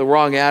we get the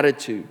wrong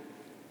attitude.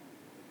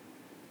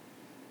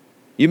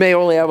 You may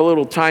only have a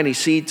little tiny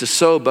seed to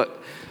sow,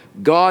 but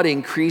God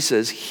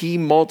increases. He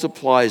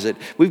multiplies it.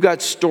 We've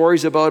got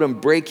stories about him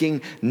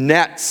breaking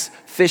nets,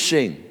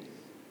 fishing,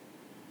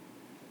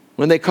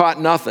 when they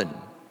caught nothing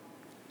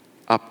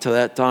up to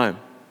that time.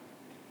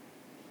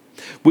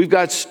 We've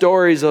got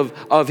stories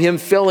of him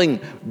filling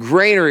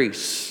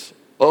granaries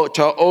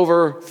to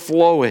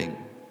overflowing.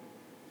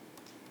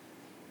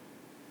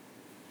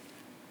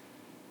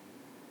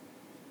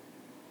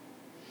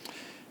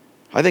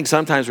 I think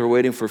sometimes we're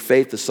waiting for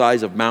faith the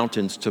size of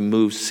mountains to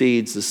move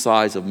seeds the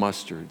size of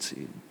mustard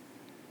seed.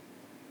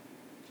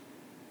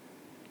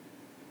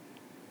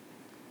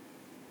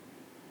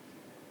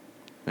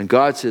 And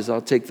God says,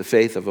 I'll take the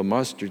faith of a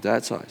mustard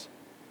that size,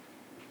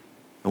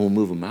 and we'll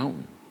move a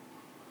mountain.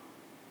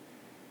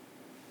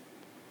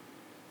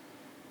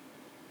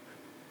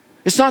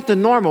 It's not the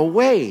normal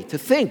way to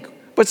think.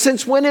 But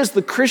since when is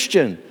the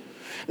Christian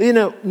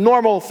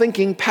normal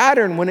thinking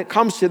pattern when it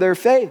comes to their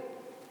faith?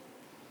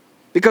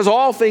 Because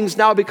all things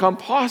now become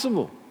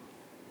possible.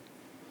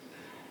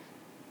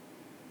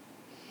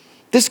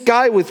 This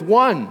guy with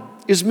one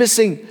is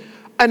missing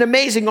an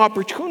amazing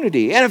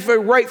opportunity. And if a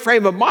right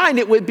frame of mind,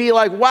 it would be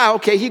like, wow,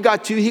 okay, he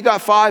got 2, he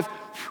got 5.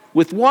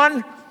 With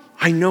one,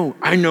 I know.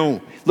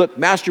 Look,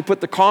 Master put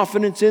the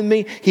confidence in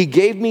me. He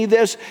gave me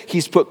this.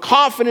 He's put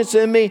confidence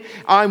in me.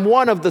 I'm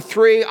one of the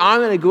 3. I'm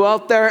going to go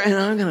out there and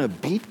I'm going to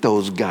beat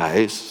those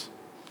guys.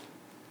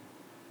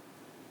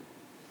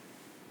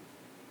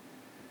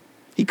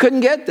 He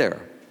couldn't get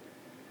there.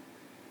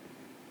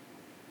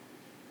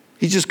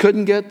 He just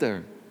couldn't get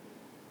there.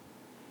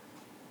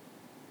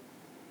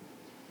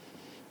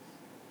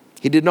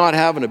 He did not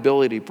have an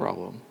ability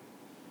problem.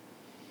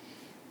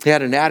 He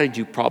had an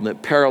attitude problem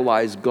that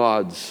paralyzed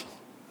God's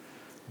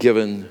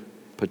given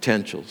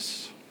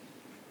potentials.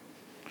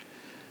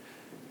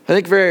 I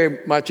think very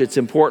much it's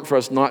important for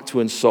us not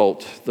to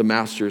insult the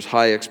Master's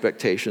high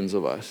expectations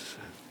of us.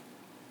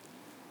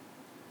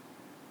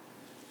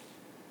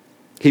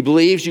 He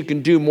believes you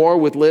can do more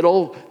with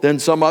little than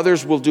some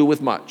others will do with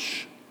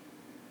much.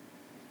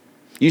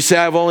 You say,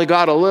 I've only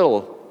got a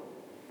little.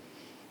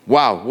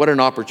 Wow, what an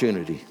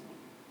opportunity.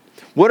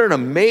 What an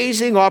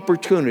amazing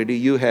opportunity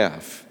you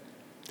have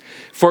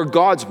for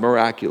God's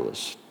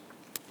miraculous,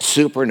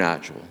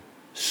 supernatural,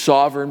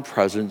 sovereign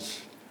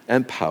presence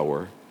and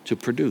power to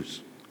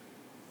produce.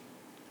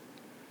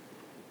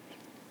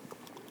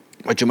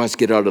 But you must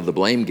get out of the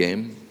blame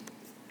game,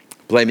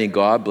 blaming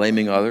God,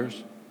 blaming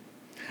others.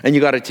 And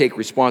you got to take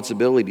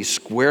responsibility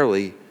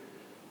squarely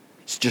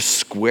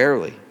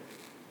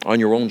on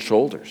your own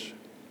shoulders.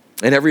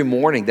 And every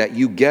morning that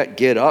you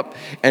get up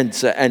and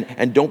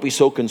don't be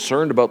so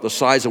concerned about the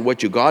size of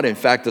what you got. In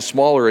fact, the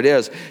smaller it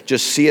is,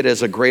 just see it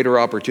as a greater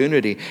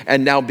opportunity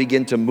and now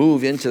begin to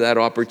move into that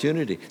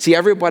opportunity. See,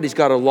 everybody's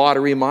got a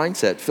lottery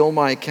mindset. Fill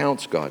my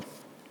accounts, God.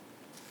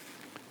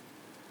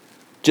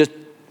 Just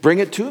bring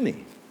it to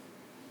me.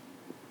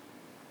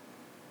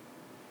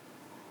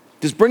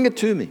 Just bring it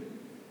to me.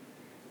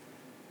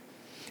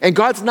 And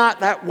God's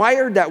not that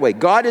wired that way.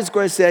 God is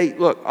going to say,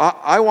 look,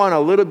 I want a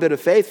little bit of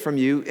faith from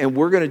you, and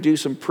we're going to do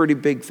some pretty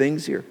big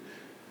things here.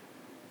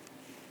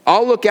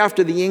 I'll look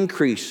after the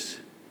increase.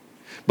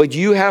 But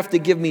you have to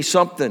give me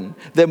something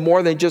that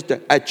more than just a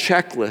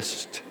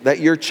checklist that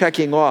you're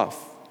checking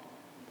off.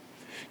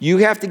 You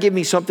have to give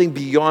me something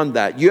beyond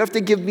that. You have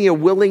to give me a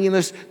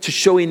willingness to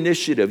show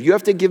initiative. You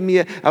have to give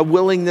me a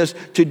willingness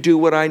to do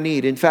what I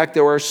need. In fact,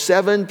 there are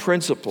 7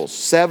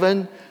 principles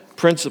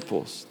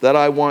that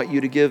I want you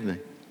to give me.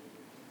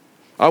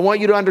 I want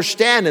you to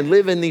understand and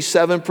live in these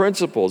 7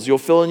 principles. You'll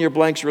fill in your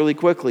blanks really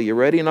quickly. You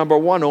ready? Number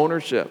 1,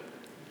 ownership.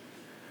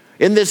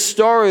 In this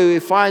story, we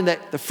find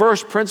that the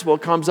first principle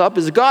comes up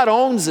is God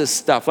owns this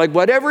stuff, like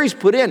whatever He's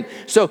put in.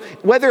 So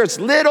whether it's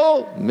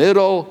little,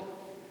 middle,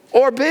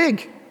 or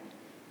big,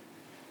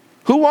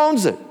 who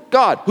owns it?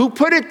 God. Who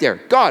put it there?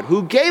 God.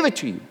 Who gave it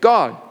to you?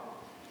 God.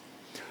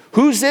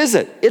 Whose is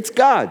it? It's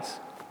God's.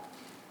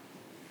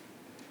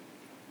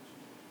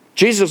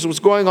 Jesus was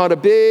going on a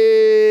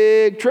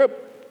big trip.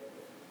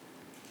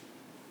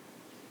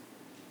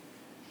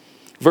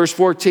 Verse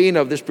 14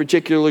 of this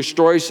particular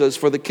story says,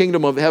 "For the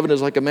kingdom of heaven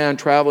is like a man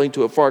traveling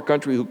to a far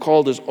country who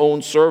called his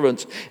own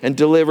servants and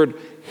delivered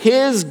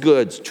his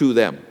goods to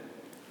them."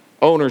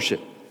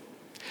 Ownership.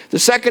 The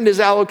second is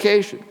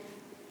allocation.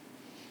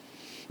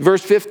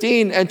 Verse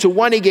 15, "And to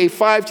one he gave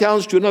 5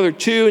 talents, to another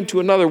 2, and to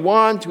another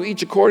 1, to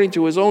each according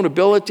to his own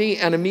ability,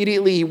 and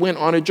immediately he went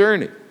on a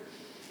journey."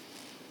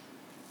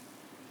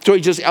 So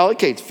he just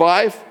allocates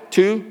 5,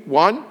 2,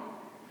 1,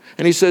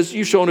 and he says,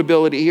 "You've shown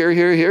ability here,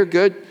 here, here,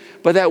 good."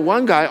 But that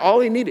one guy, all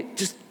he needed,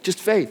 just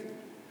faith.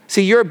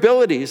 See, your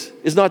abilities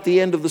is not the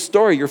end of the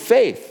story. Your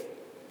faith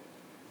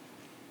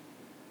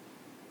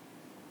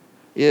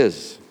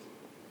is.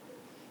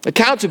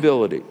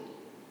 Accountability.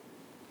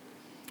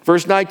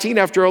 Verse 19,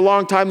 "After a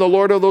long time, the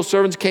Lord of those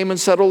servants came and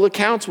settled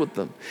accounts with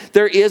them."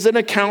 There is an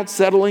account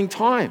settling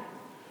time.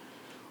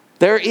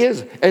 There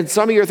is. And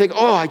some of you are thinking,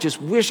 "Oh, I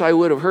just wish I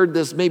would have heard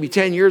this maybe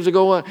 10 years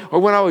ago or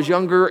when I was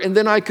younger, and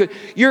then I could."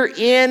 You're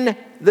in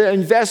the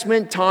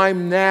investment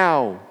time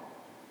now.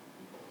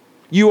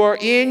 You are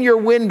in your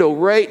window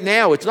right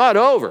now. It's not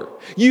over.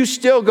 You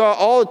still got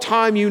all the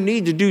time you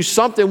need to do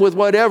something with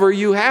whatever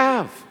you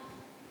have.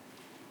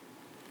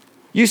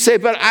 You say,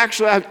 "But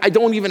actually, I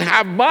don't even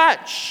have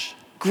much."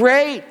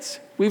 Great.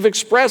 We've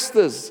expressed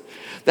this.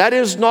 That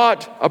is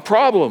not a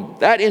problem.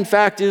 That, in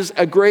fact, is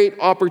a great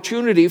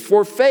opportunity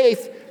for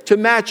faith to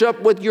match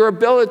up with your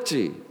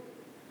ability.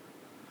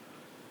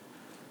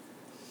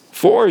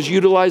 4 is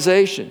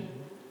utilization.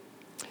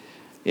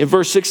 In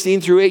verse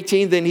 16 through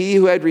 18, "Then he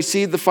who had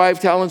received the 5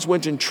 talents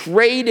went and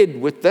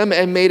traded with them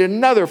and made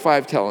another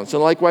 5 talents.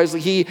 And likewise,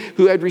 he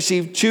who had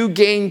received 2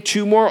 gained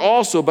 2 more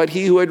also. But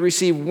he who had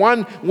received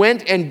 1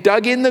 went and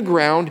dug in the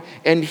ground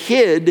and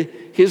hid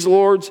his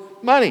Lord's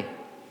money."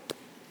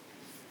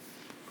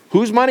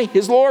 Whose money?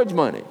 His Lord's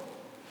money.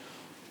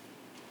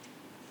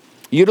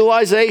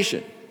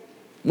 Utilization.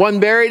 One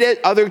buried it,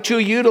 other 2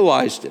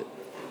 utilized it.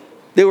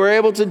 They were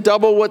able to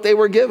double what they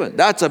were given.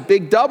 That's a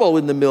big double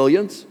in the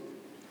millions.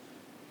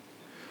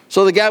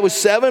 So the guy with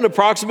 7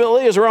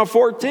 approximately is around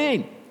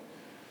 14.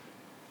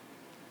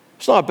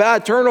 It's not a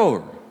bad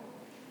turnover.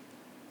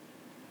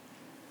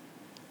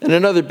 And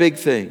another big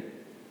thing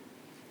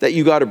that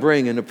you got to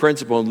bring in a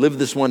principle and live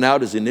this one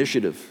out is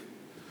initiative.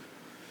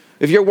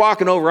 If you're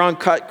walking over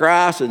uncut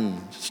grass and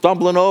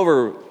stumbling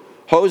over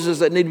hoses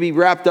that need to be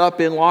wrapped up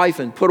in life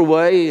and put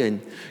away,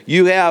 and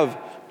you have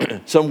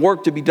some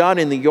work to be done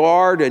in the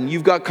yard, and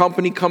you've got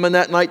company coming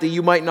that night that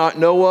you might not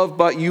know of,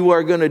 but you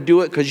are going to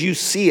do it because you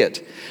see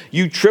it.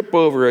 You trip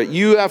over it.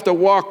 You have to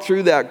walk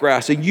through that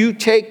grass, and you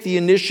take the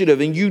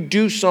initiative and you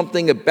do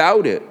something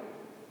about it.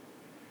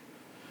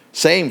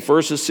 Same,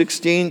 verses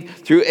 16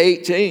 through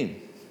 18.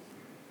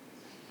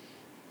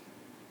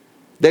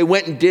 They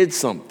went and did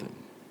something.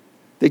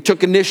 They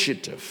took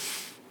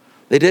initiative.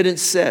 They didn't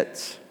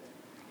sit.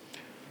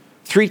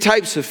 3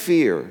 types of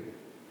fear.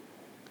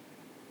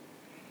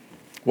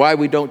 Why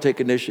we don't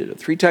take initiative.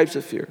 3 types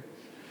of fear.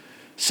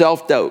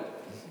 Self-doubt.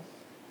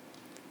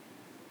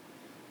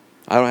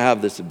 I don't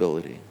have this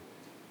ability.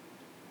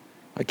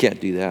 I can't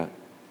do that.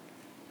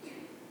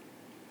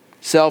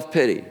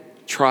 Self-pity.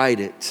 Tried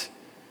it.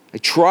 I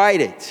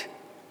tried it.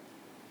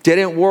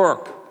 Didn't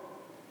work.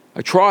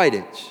 I tried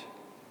it.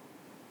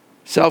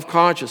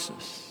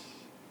 Self-consciousness.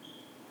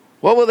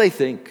 What will they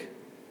think?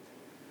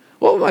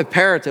 What would my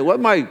parents think? What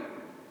would my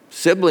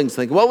siblings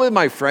think? What would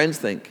my friends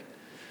think?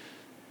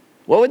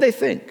 What would they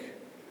think?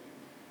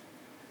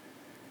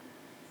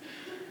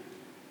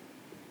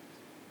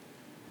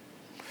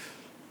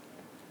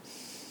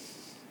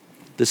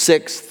 The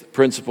 6th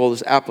principle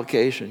is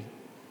application.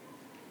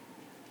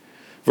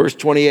 Verse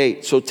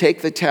 28, "So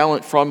take the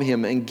talent from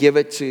him and give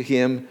it to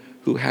him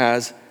who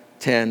has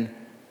 10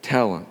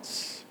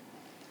 talents.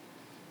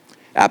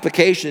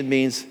 Application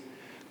means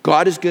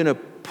God is going to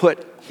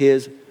put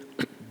his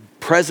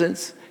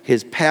presence,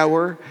 His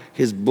power,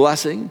 His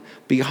blessing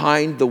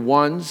behind the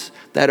ones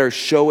that are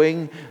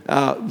showing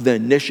the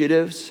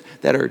initiatives,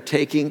 that are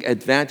taking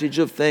advantage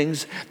of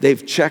things.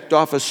 They've checked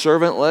off a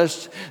servant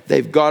list.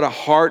 They've got a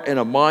heart and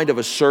a mind of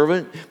a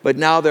servant, but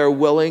now they're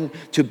willing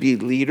to be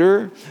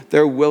leader.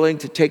 They're willing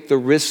to take the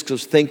risks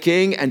of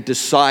thinking and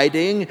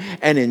deciding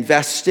and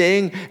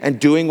investing and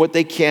doing what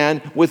they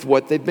can with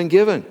what they've been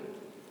given.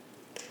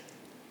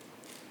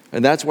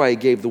 And that's why He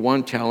gave the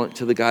 1 talent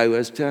to the guy who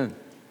has 10.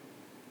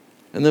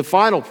 And the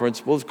final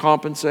principle is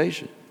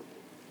compensation.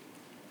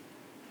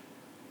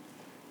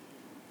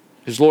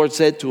 His Lord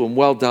said to him,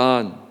 "Well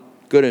done,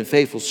 good and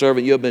faithful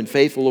servant. You have been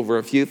faithful over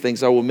a few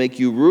things. I will make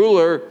you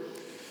ruler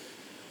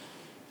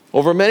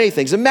over many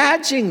things."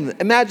 Imagine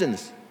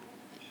this.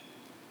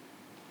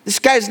 This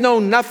guy's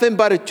known nothing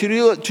but a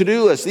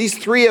to-do list. These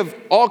 3 have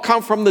all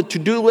come from the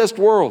to-do list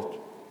world.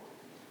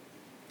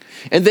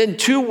 And then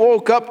 2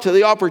 woke up to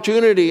the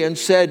opportunity and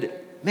said,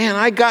 "Man,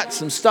 I got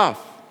some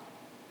stuff.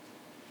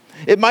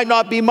 It might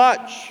not be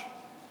much,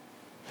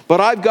 but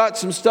I've got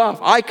some stuff.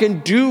 I can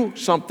do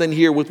something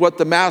here with what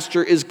the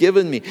master is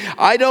giving me.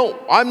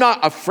 I'm not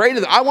afraid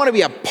of it. I want to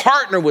be a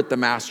partner with the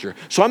master.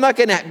 So I'm not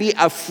going to be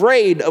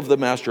afraid of the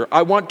master.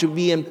 I want to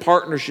be in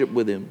partnership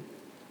with him."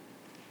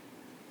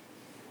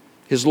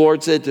 His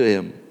Lord said to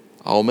him,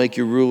 "I'll make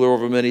you ruler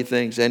over many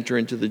things. Enter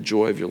into the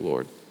joy of your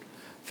Lord."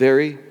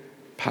 Very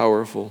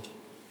powerful.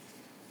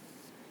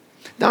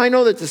 Now I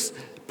know that this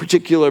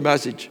particular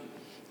message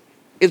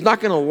is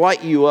not going to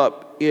light you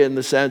up in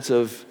the sense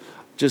of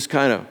just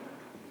kind of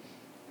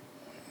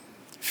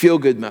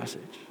feel-good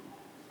message.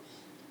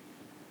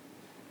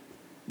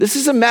 This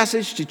is a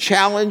message to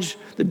challenge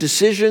the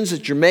decisions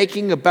that you're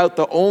making about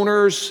the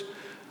owner's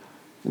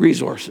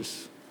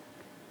resources,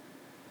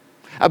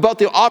 about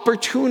the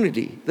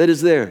opportunity that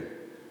is there.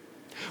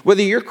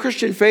 Whether your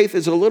Christian faith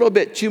is a little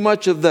bit too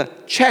much of the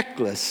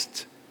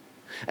checklist,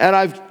 and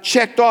I've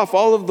checked off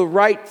all of the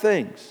right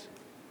things,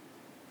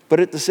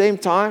 but at the same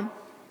time,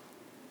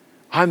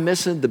 I'm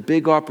missing the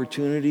big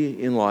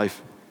opportunity in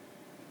life.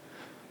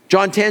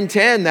 John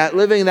 10:10, that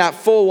living that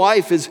full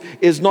life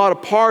is not a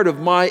part of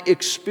my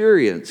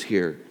experience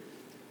here.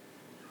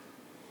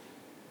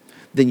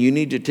 Then you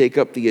need to take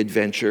up the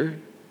adventure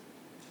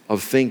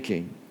of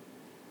thinking,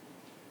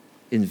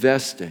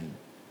 investing,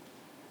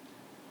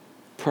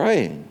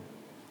 praying,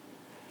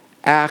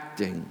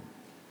 acting,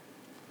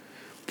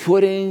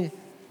 putting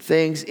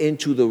things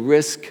into the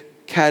risk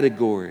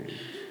category,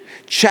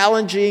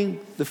 challenging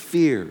the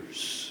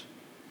fears,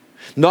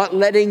 not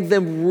letting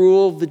them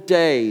rule the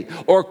day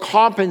or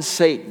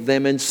compensate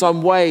them in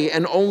some way,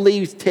 and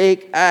only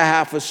take a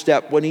half a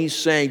step when He's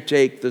saying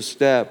take the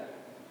step.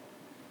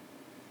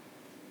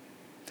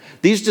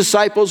 These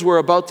disciples were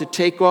about to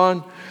take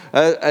on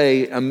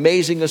an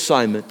amazing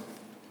assignment.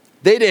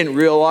 They didn't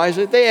realize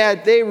it.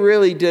 They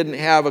really didn't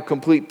have a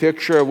complete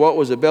picture of what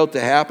was about to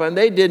happen.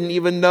 They didn't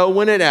even know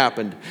when it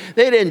happened.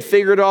 They didn't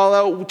figure it all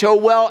out until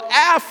well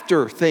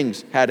after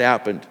things had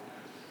happened.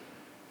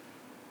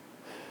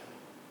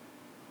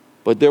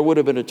 But there would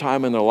have been a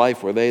time in their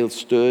life where they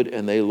stood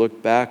and they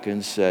looked back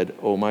and said,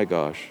 "Oh my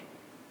gosh.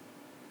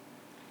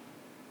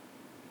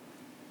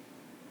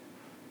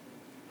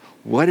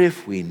 What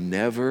if we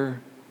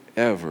never,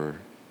 ever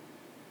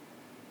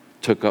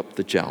took up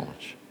the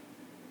challenge?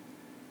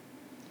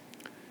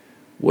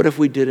 What if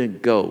we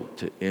didn't go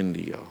to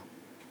India?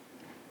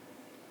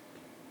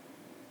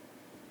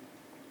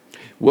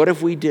 What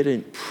if we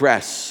didn't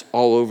press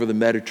all over the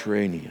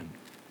Mediterranean?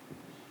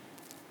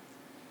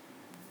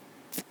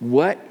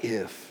 What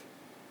if?"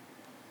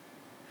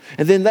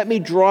 And then let me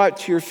draw it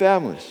to your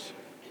families.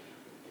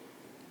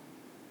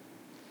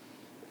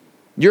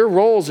 Your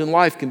roles in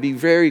life can be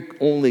very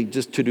only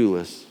just to-do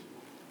lists.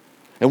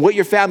 And what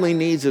your family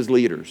needs is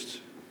leaders,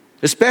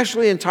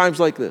 especially in times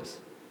like this.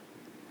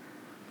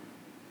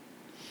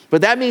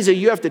 But that means that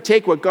you have to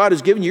take what God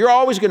has given you. You're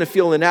always going to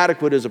feel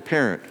inadequate as a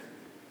parent.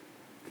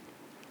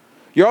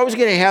 You're always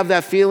going to have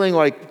that feeling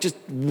like just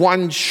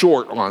one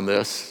short on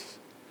this.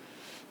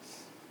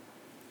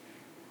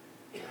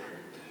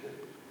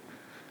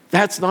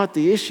 That's not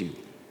the issue.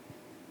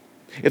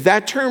 If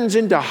that turns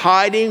into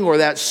hiding or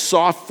that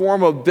soft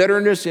form of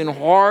bitterness in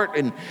heart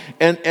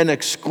and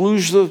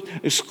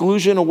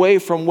exclusion away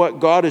from what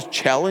God is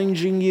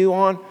challenging you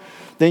on,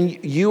 then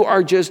you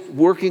are just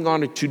working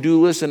on a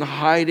to-do list and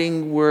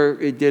hiding where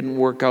it didn't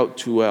work out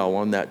too well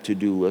on that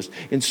to-do list,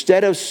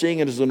 instead of seeing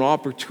it as an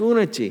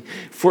opportunity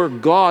for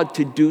God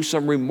to do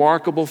some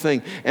remarkable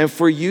thing and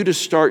for you to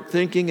start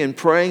thinking and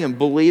praying and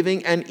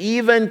believing and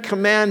even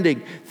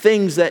commanding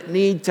things that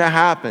need to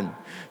happen,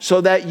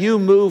 so that you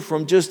move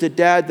from just a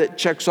dad that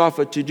checks off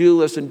a to-do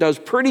list and does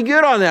pretty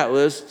good on that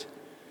list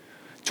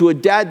to a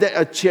dad that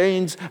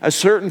attains a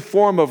certain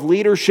form of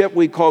leadership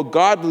we call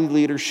godly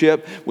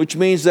leadership, which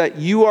means that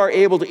you are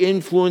able to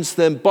influence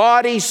them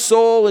body,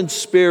 soul, and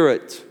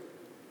spirit.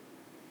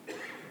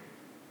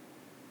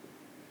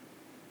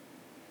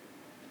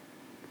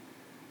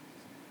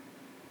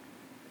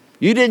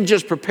 You didn't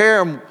just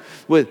prepare them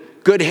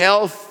with good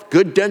health,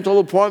 good dental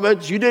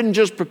appointments. You didn't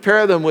just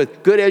prepare them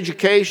with good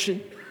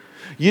education.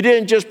 You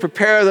didn't just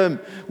prepare them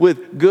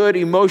with good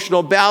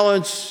emotional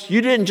balance.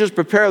 You didn't just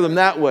prepare them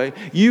that way.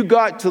 You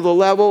got to the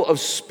level of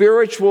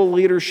spiritual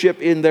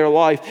leadership in their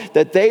life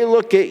that they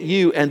look at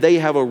you and they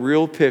have a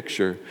real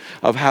picture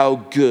of how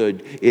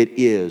good it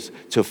is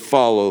to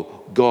follow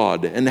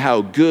God and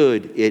how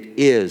good it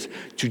is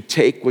to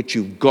take what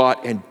you've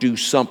got and do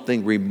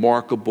something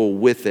remarkable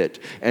with it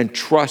and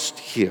trust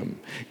Him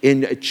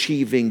in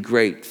achieving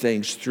great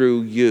things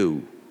through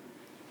you.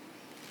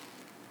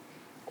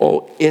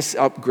 Oh, it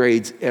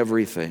upgrades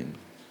everything,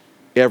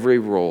 every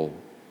role,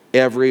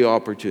 every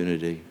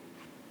opportunity.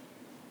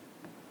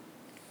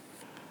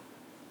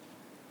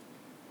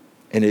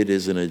 And it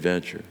is an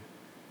adventure.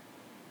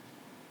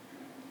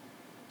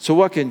 So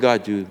what can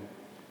God do?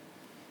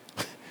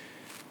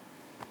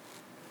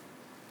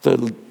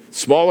 The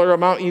smaller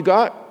amount you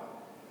got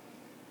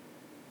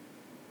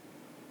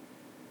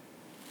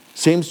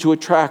seems to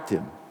attract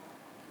Him.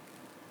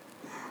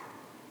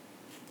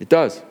 It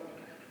does.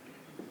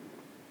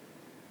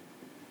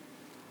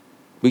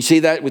 We see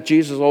that with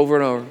Jesus over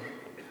and over.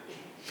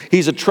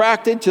 He's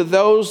attracted to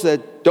those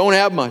that don't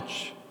have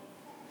much.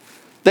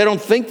 They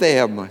don't think they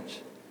have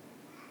much.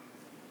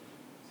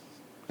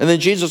 And then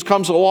Jesus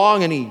comes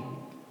along and He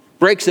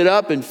breaks it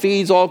up and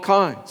feeds all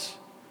kinds.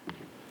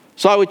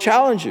 So I would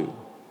challenge you.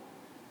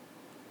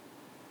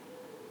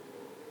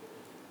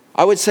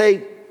 I would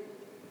say,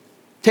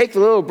 take the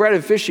little bread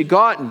and fish you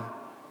got and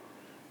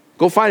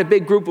go find a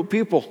big group of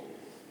people.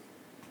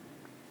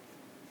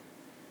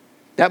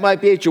 That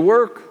might be at your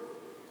work.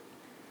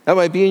 That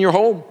might be in your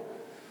home.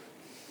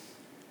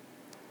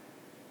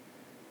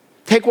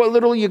 Take what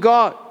little you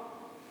got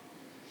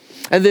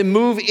and then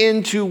move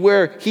into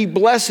where He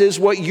blesses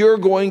what you're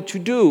going to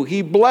do.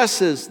 He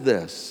blesses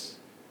this.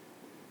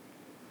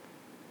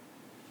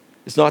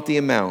 It's not the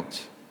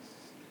amount.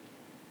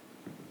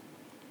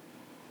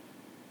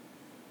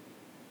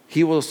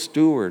 He will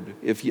steward.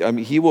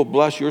 He will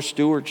bless your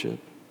stewardship.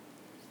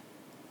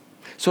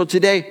 So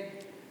today,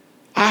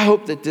 I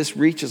hope that this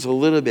reaches a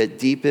little bit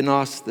deep in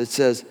us that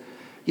says,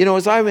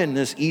 as I'm in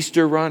this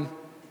Easter run,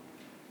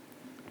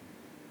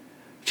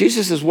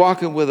 Jesus is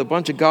walking with a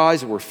bunch of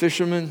guys that were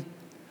fishermen.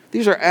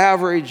 These are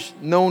average,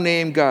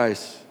 no-name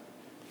guys.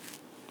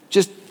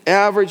 Just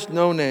average,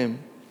 no-name.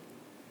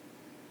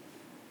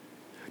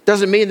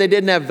 Doesn't mean they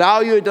didn't have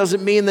value. It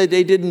doesn't mean that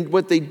they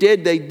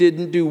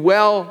didn't do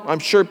well. I'm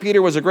sure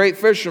Peter was a great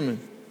fisherman.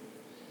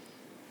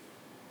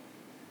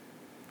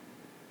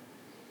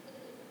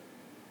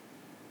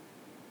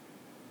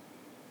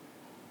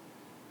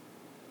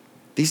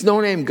 These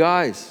no-name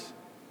guys,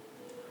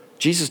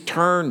 Jesus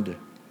turned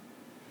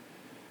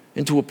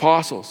into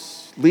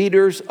apostles,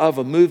 leaders of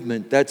a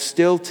movement that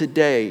still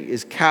today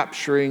is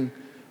capturing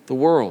the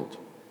world.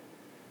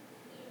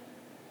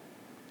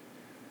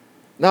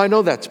 Now, I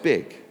know that's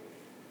big,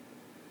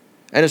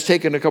 and it's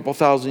taken a couple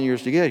thousand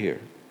years to get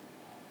here.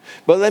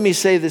 But let me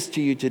say this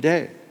to you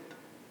today.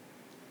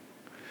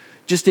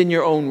 Just in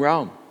your own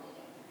realm,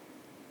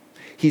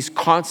 He's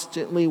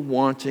constantly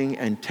wanting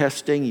and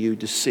testing you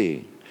to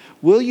see,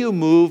 will you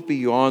move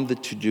beyond the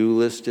to-do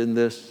list in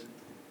this?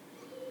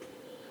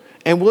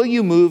 And will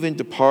you move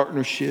into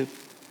partnership?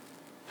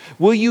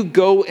 Will you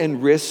go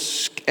and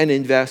risk and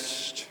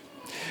invest?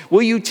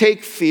 Will you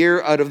take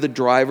fear out of the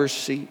driver's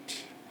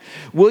seat?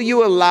 Will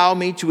you allow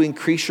me to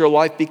increase your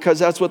life? Because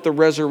that's what the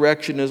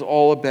resurrection is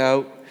all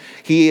about.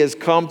 He has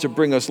come to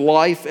bring us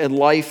life and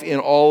life in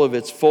all of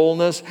its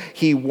fullness.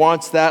 He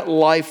wants that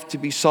life to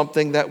be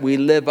something that we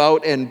live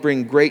out and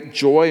bring great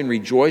joy and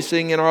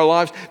rejoicing in our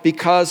lives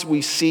because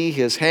we see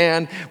His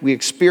hand, we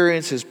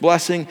experience His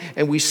blessing,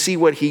 and we see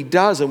what He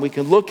does, and we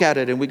can look at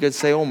it and we can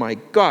say, oh my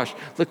gosh,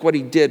 look what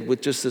He did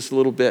with just this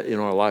little bit in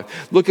our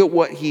life. Look at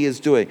what He is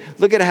doing.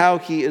 Look at how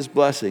He is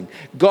blessing.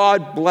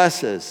 God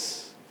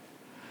blesses.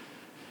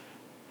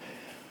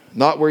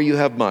 Not where you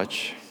have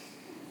much.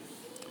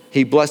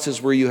 He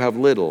blesses where you have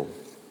little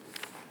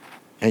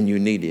and you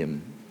need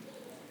Him.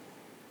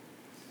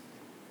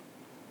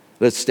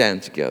 Let's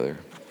stand together.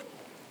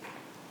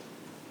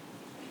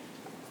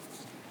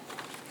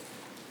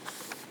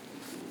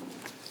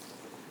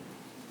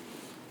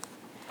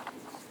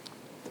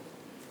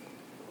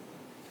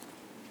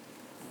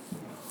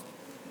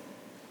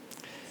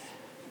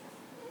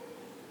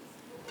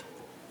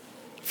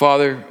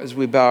 Father, as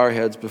we bow our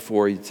heads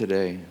before You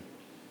today,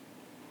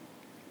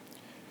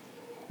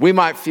 we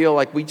might feel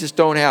like we just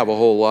don't have a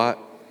whole lot.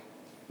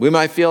 We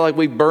might feel like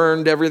we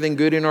burned everything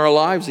good in our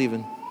lives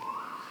even.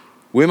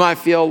 We might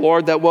feel,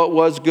 Lord, that what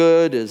was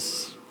good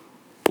is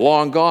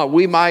long gone.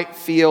 We might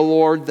feel,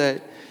 Lord,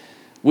 that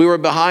we were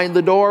behind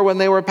the door when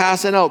they were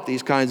passing out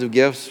these kinds of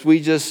gifts. We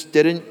just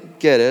didn't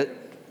get it.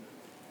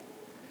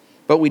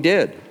 But we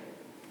did.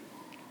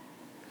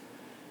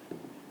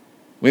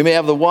 We may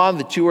have the 1,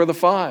 the 2, or the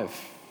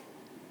 5.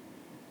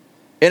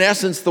 In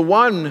essence, the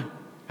 1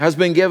 has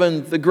been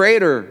given the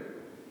greater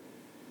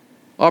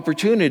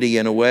opportunity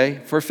in a way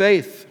for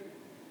faith.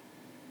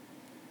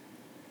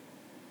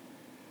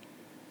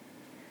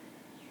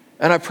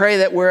 And I pray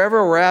that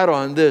wherever we're at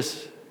on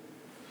this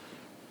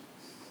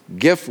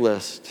gift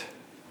list,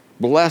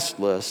 blessed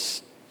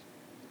list,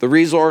 the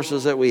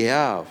resources that we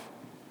have,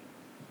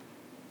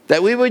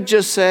 that we would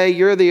just say,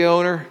 you're the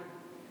owner.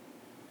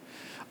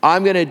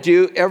 I'm going to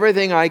do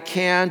everything I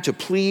can to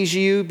please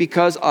you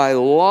because I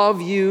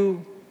love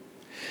you.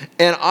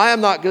 And I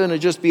am not going to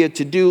just be a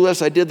to-do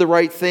list. I did the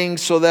right thing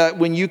so that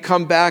when you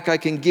come back, I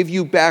can give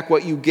you back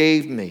what you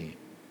gave me.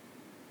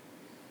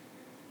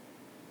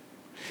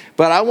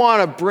 But I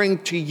want to bring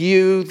to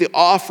you the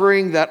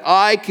offering that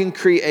I can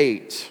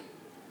create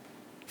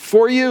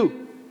for you.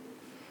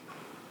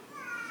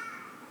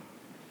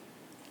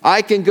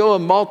 I can go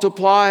and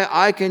multiply.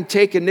 I can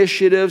take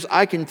initiatives.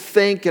 I can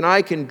think and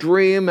I can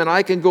dream and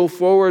I can go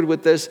forward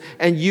with this,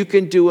 and you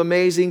can do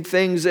amazing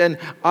things. And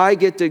I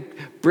get to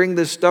bring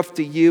this stuff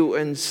to you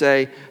and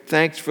say,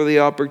 thanks for the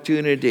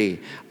opportunity.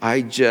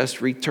 I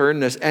just return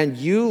this. And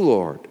you,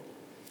 Lord,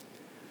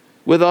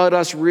 without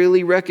us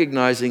really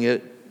recognizing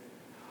it,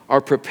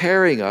 are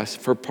preparing us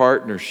for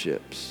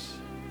partnerships.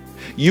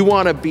 You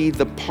want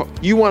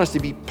us to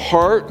be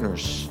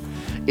partners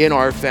in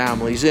our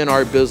families, in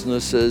our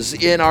businesses,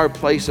 in our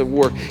place of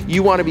work.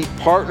 You want to be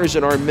partners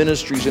in our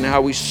ministries and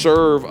how we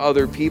serve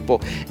other people.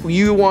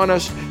 You want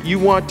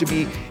to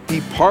be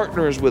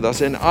partners with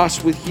us and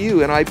us with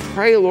you. And I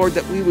pray, Lord,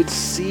 that we would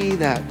see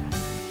that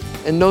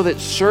and know that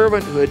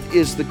servanthood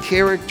is the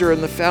character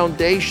and the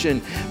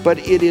foundation, but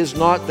it is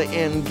not the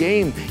end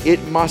game.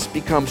 It must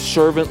become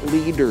servant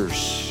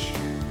leaders.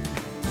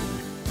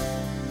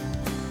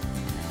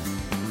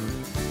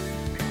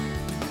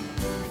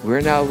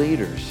 We're now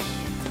leaders.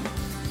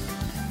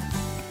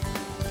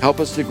 Help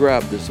us to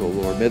grab this, O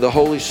Lord. May the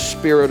Holy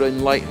Spirit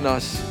enlighten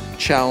us,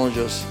 challenge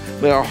us.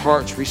 May our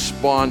hearts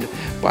respond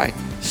by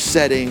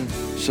setting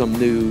some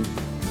new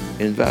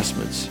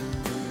investments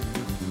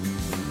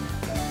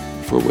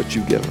for what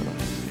you've given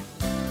us.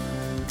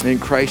 In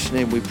Christ's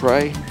name we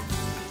pray.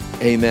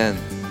 Amen.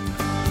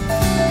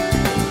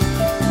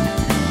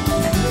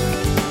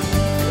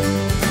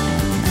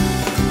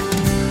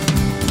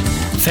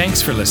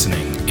 Thanks for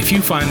listening. If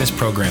you find this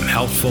program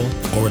helpful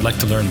or would like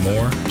to learn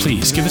more,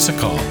 please give us a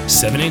call,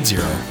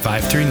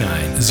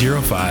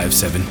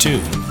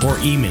 780-539-0572, or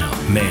email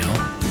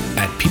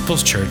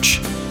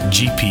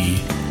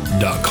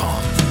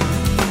mail@peopleschurchgp.com.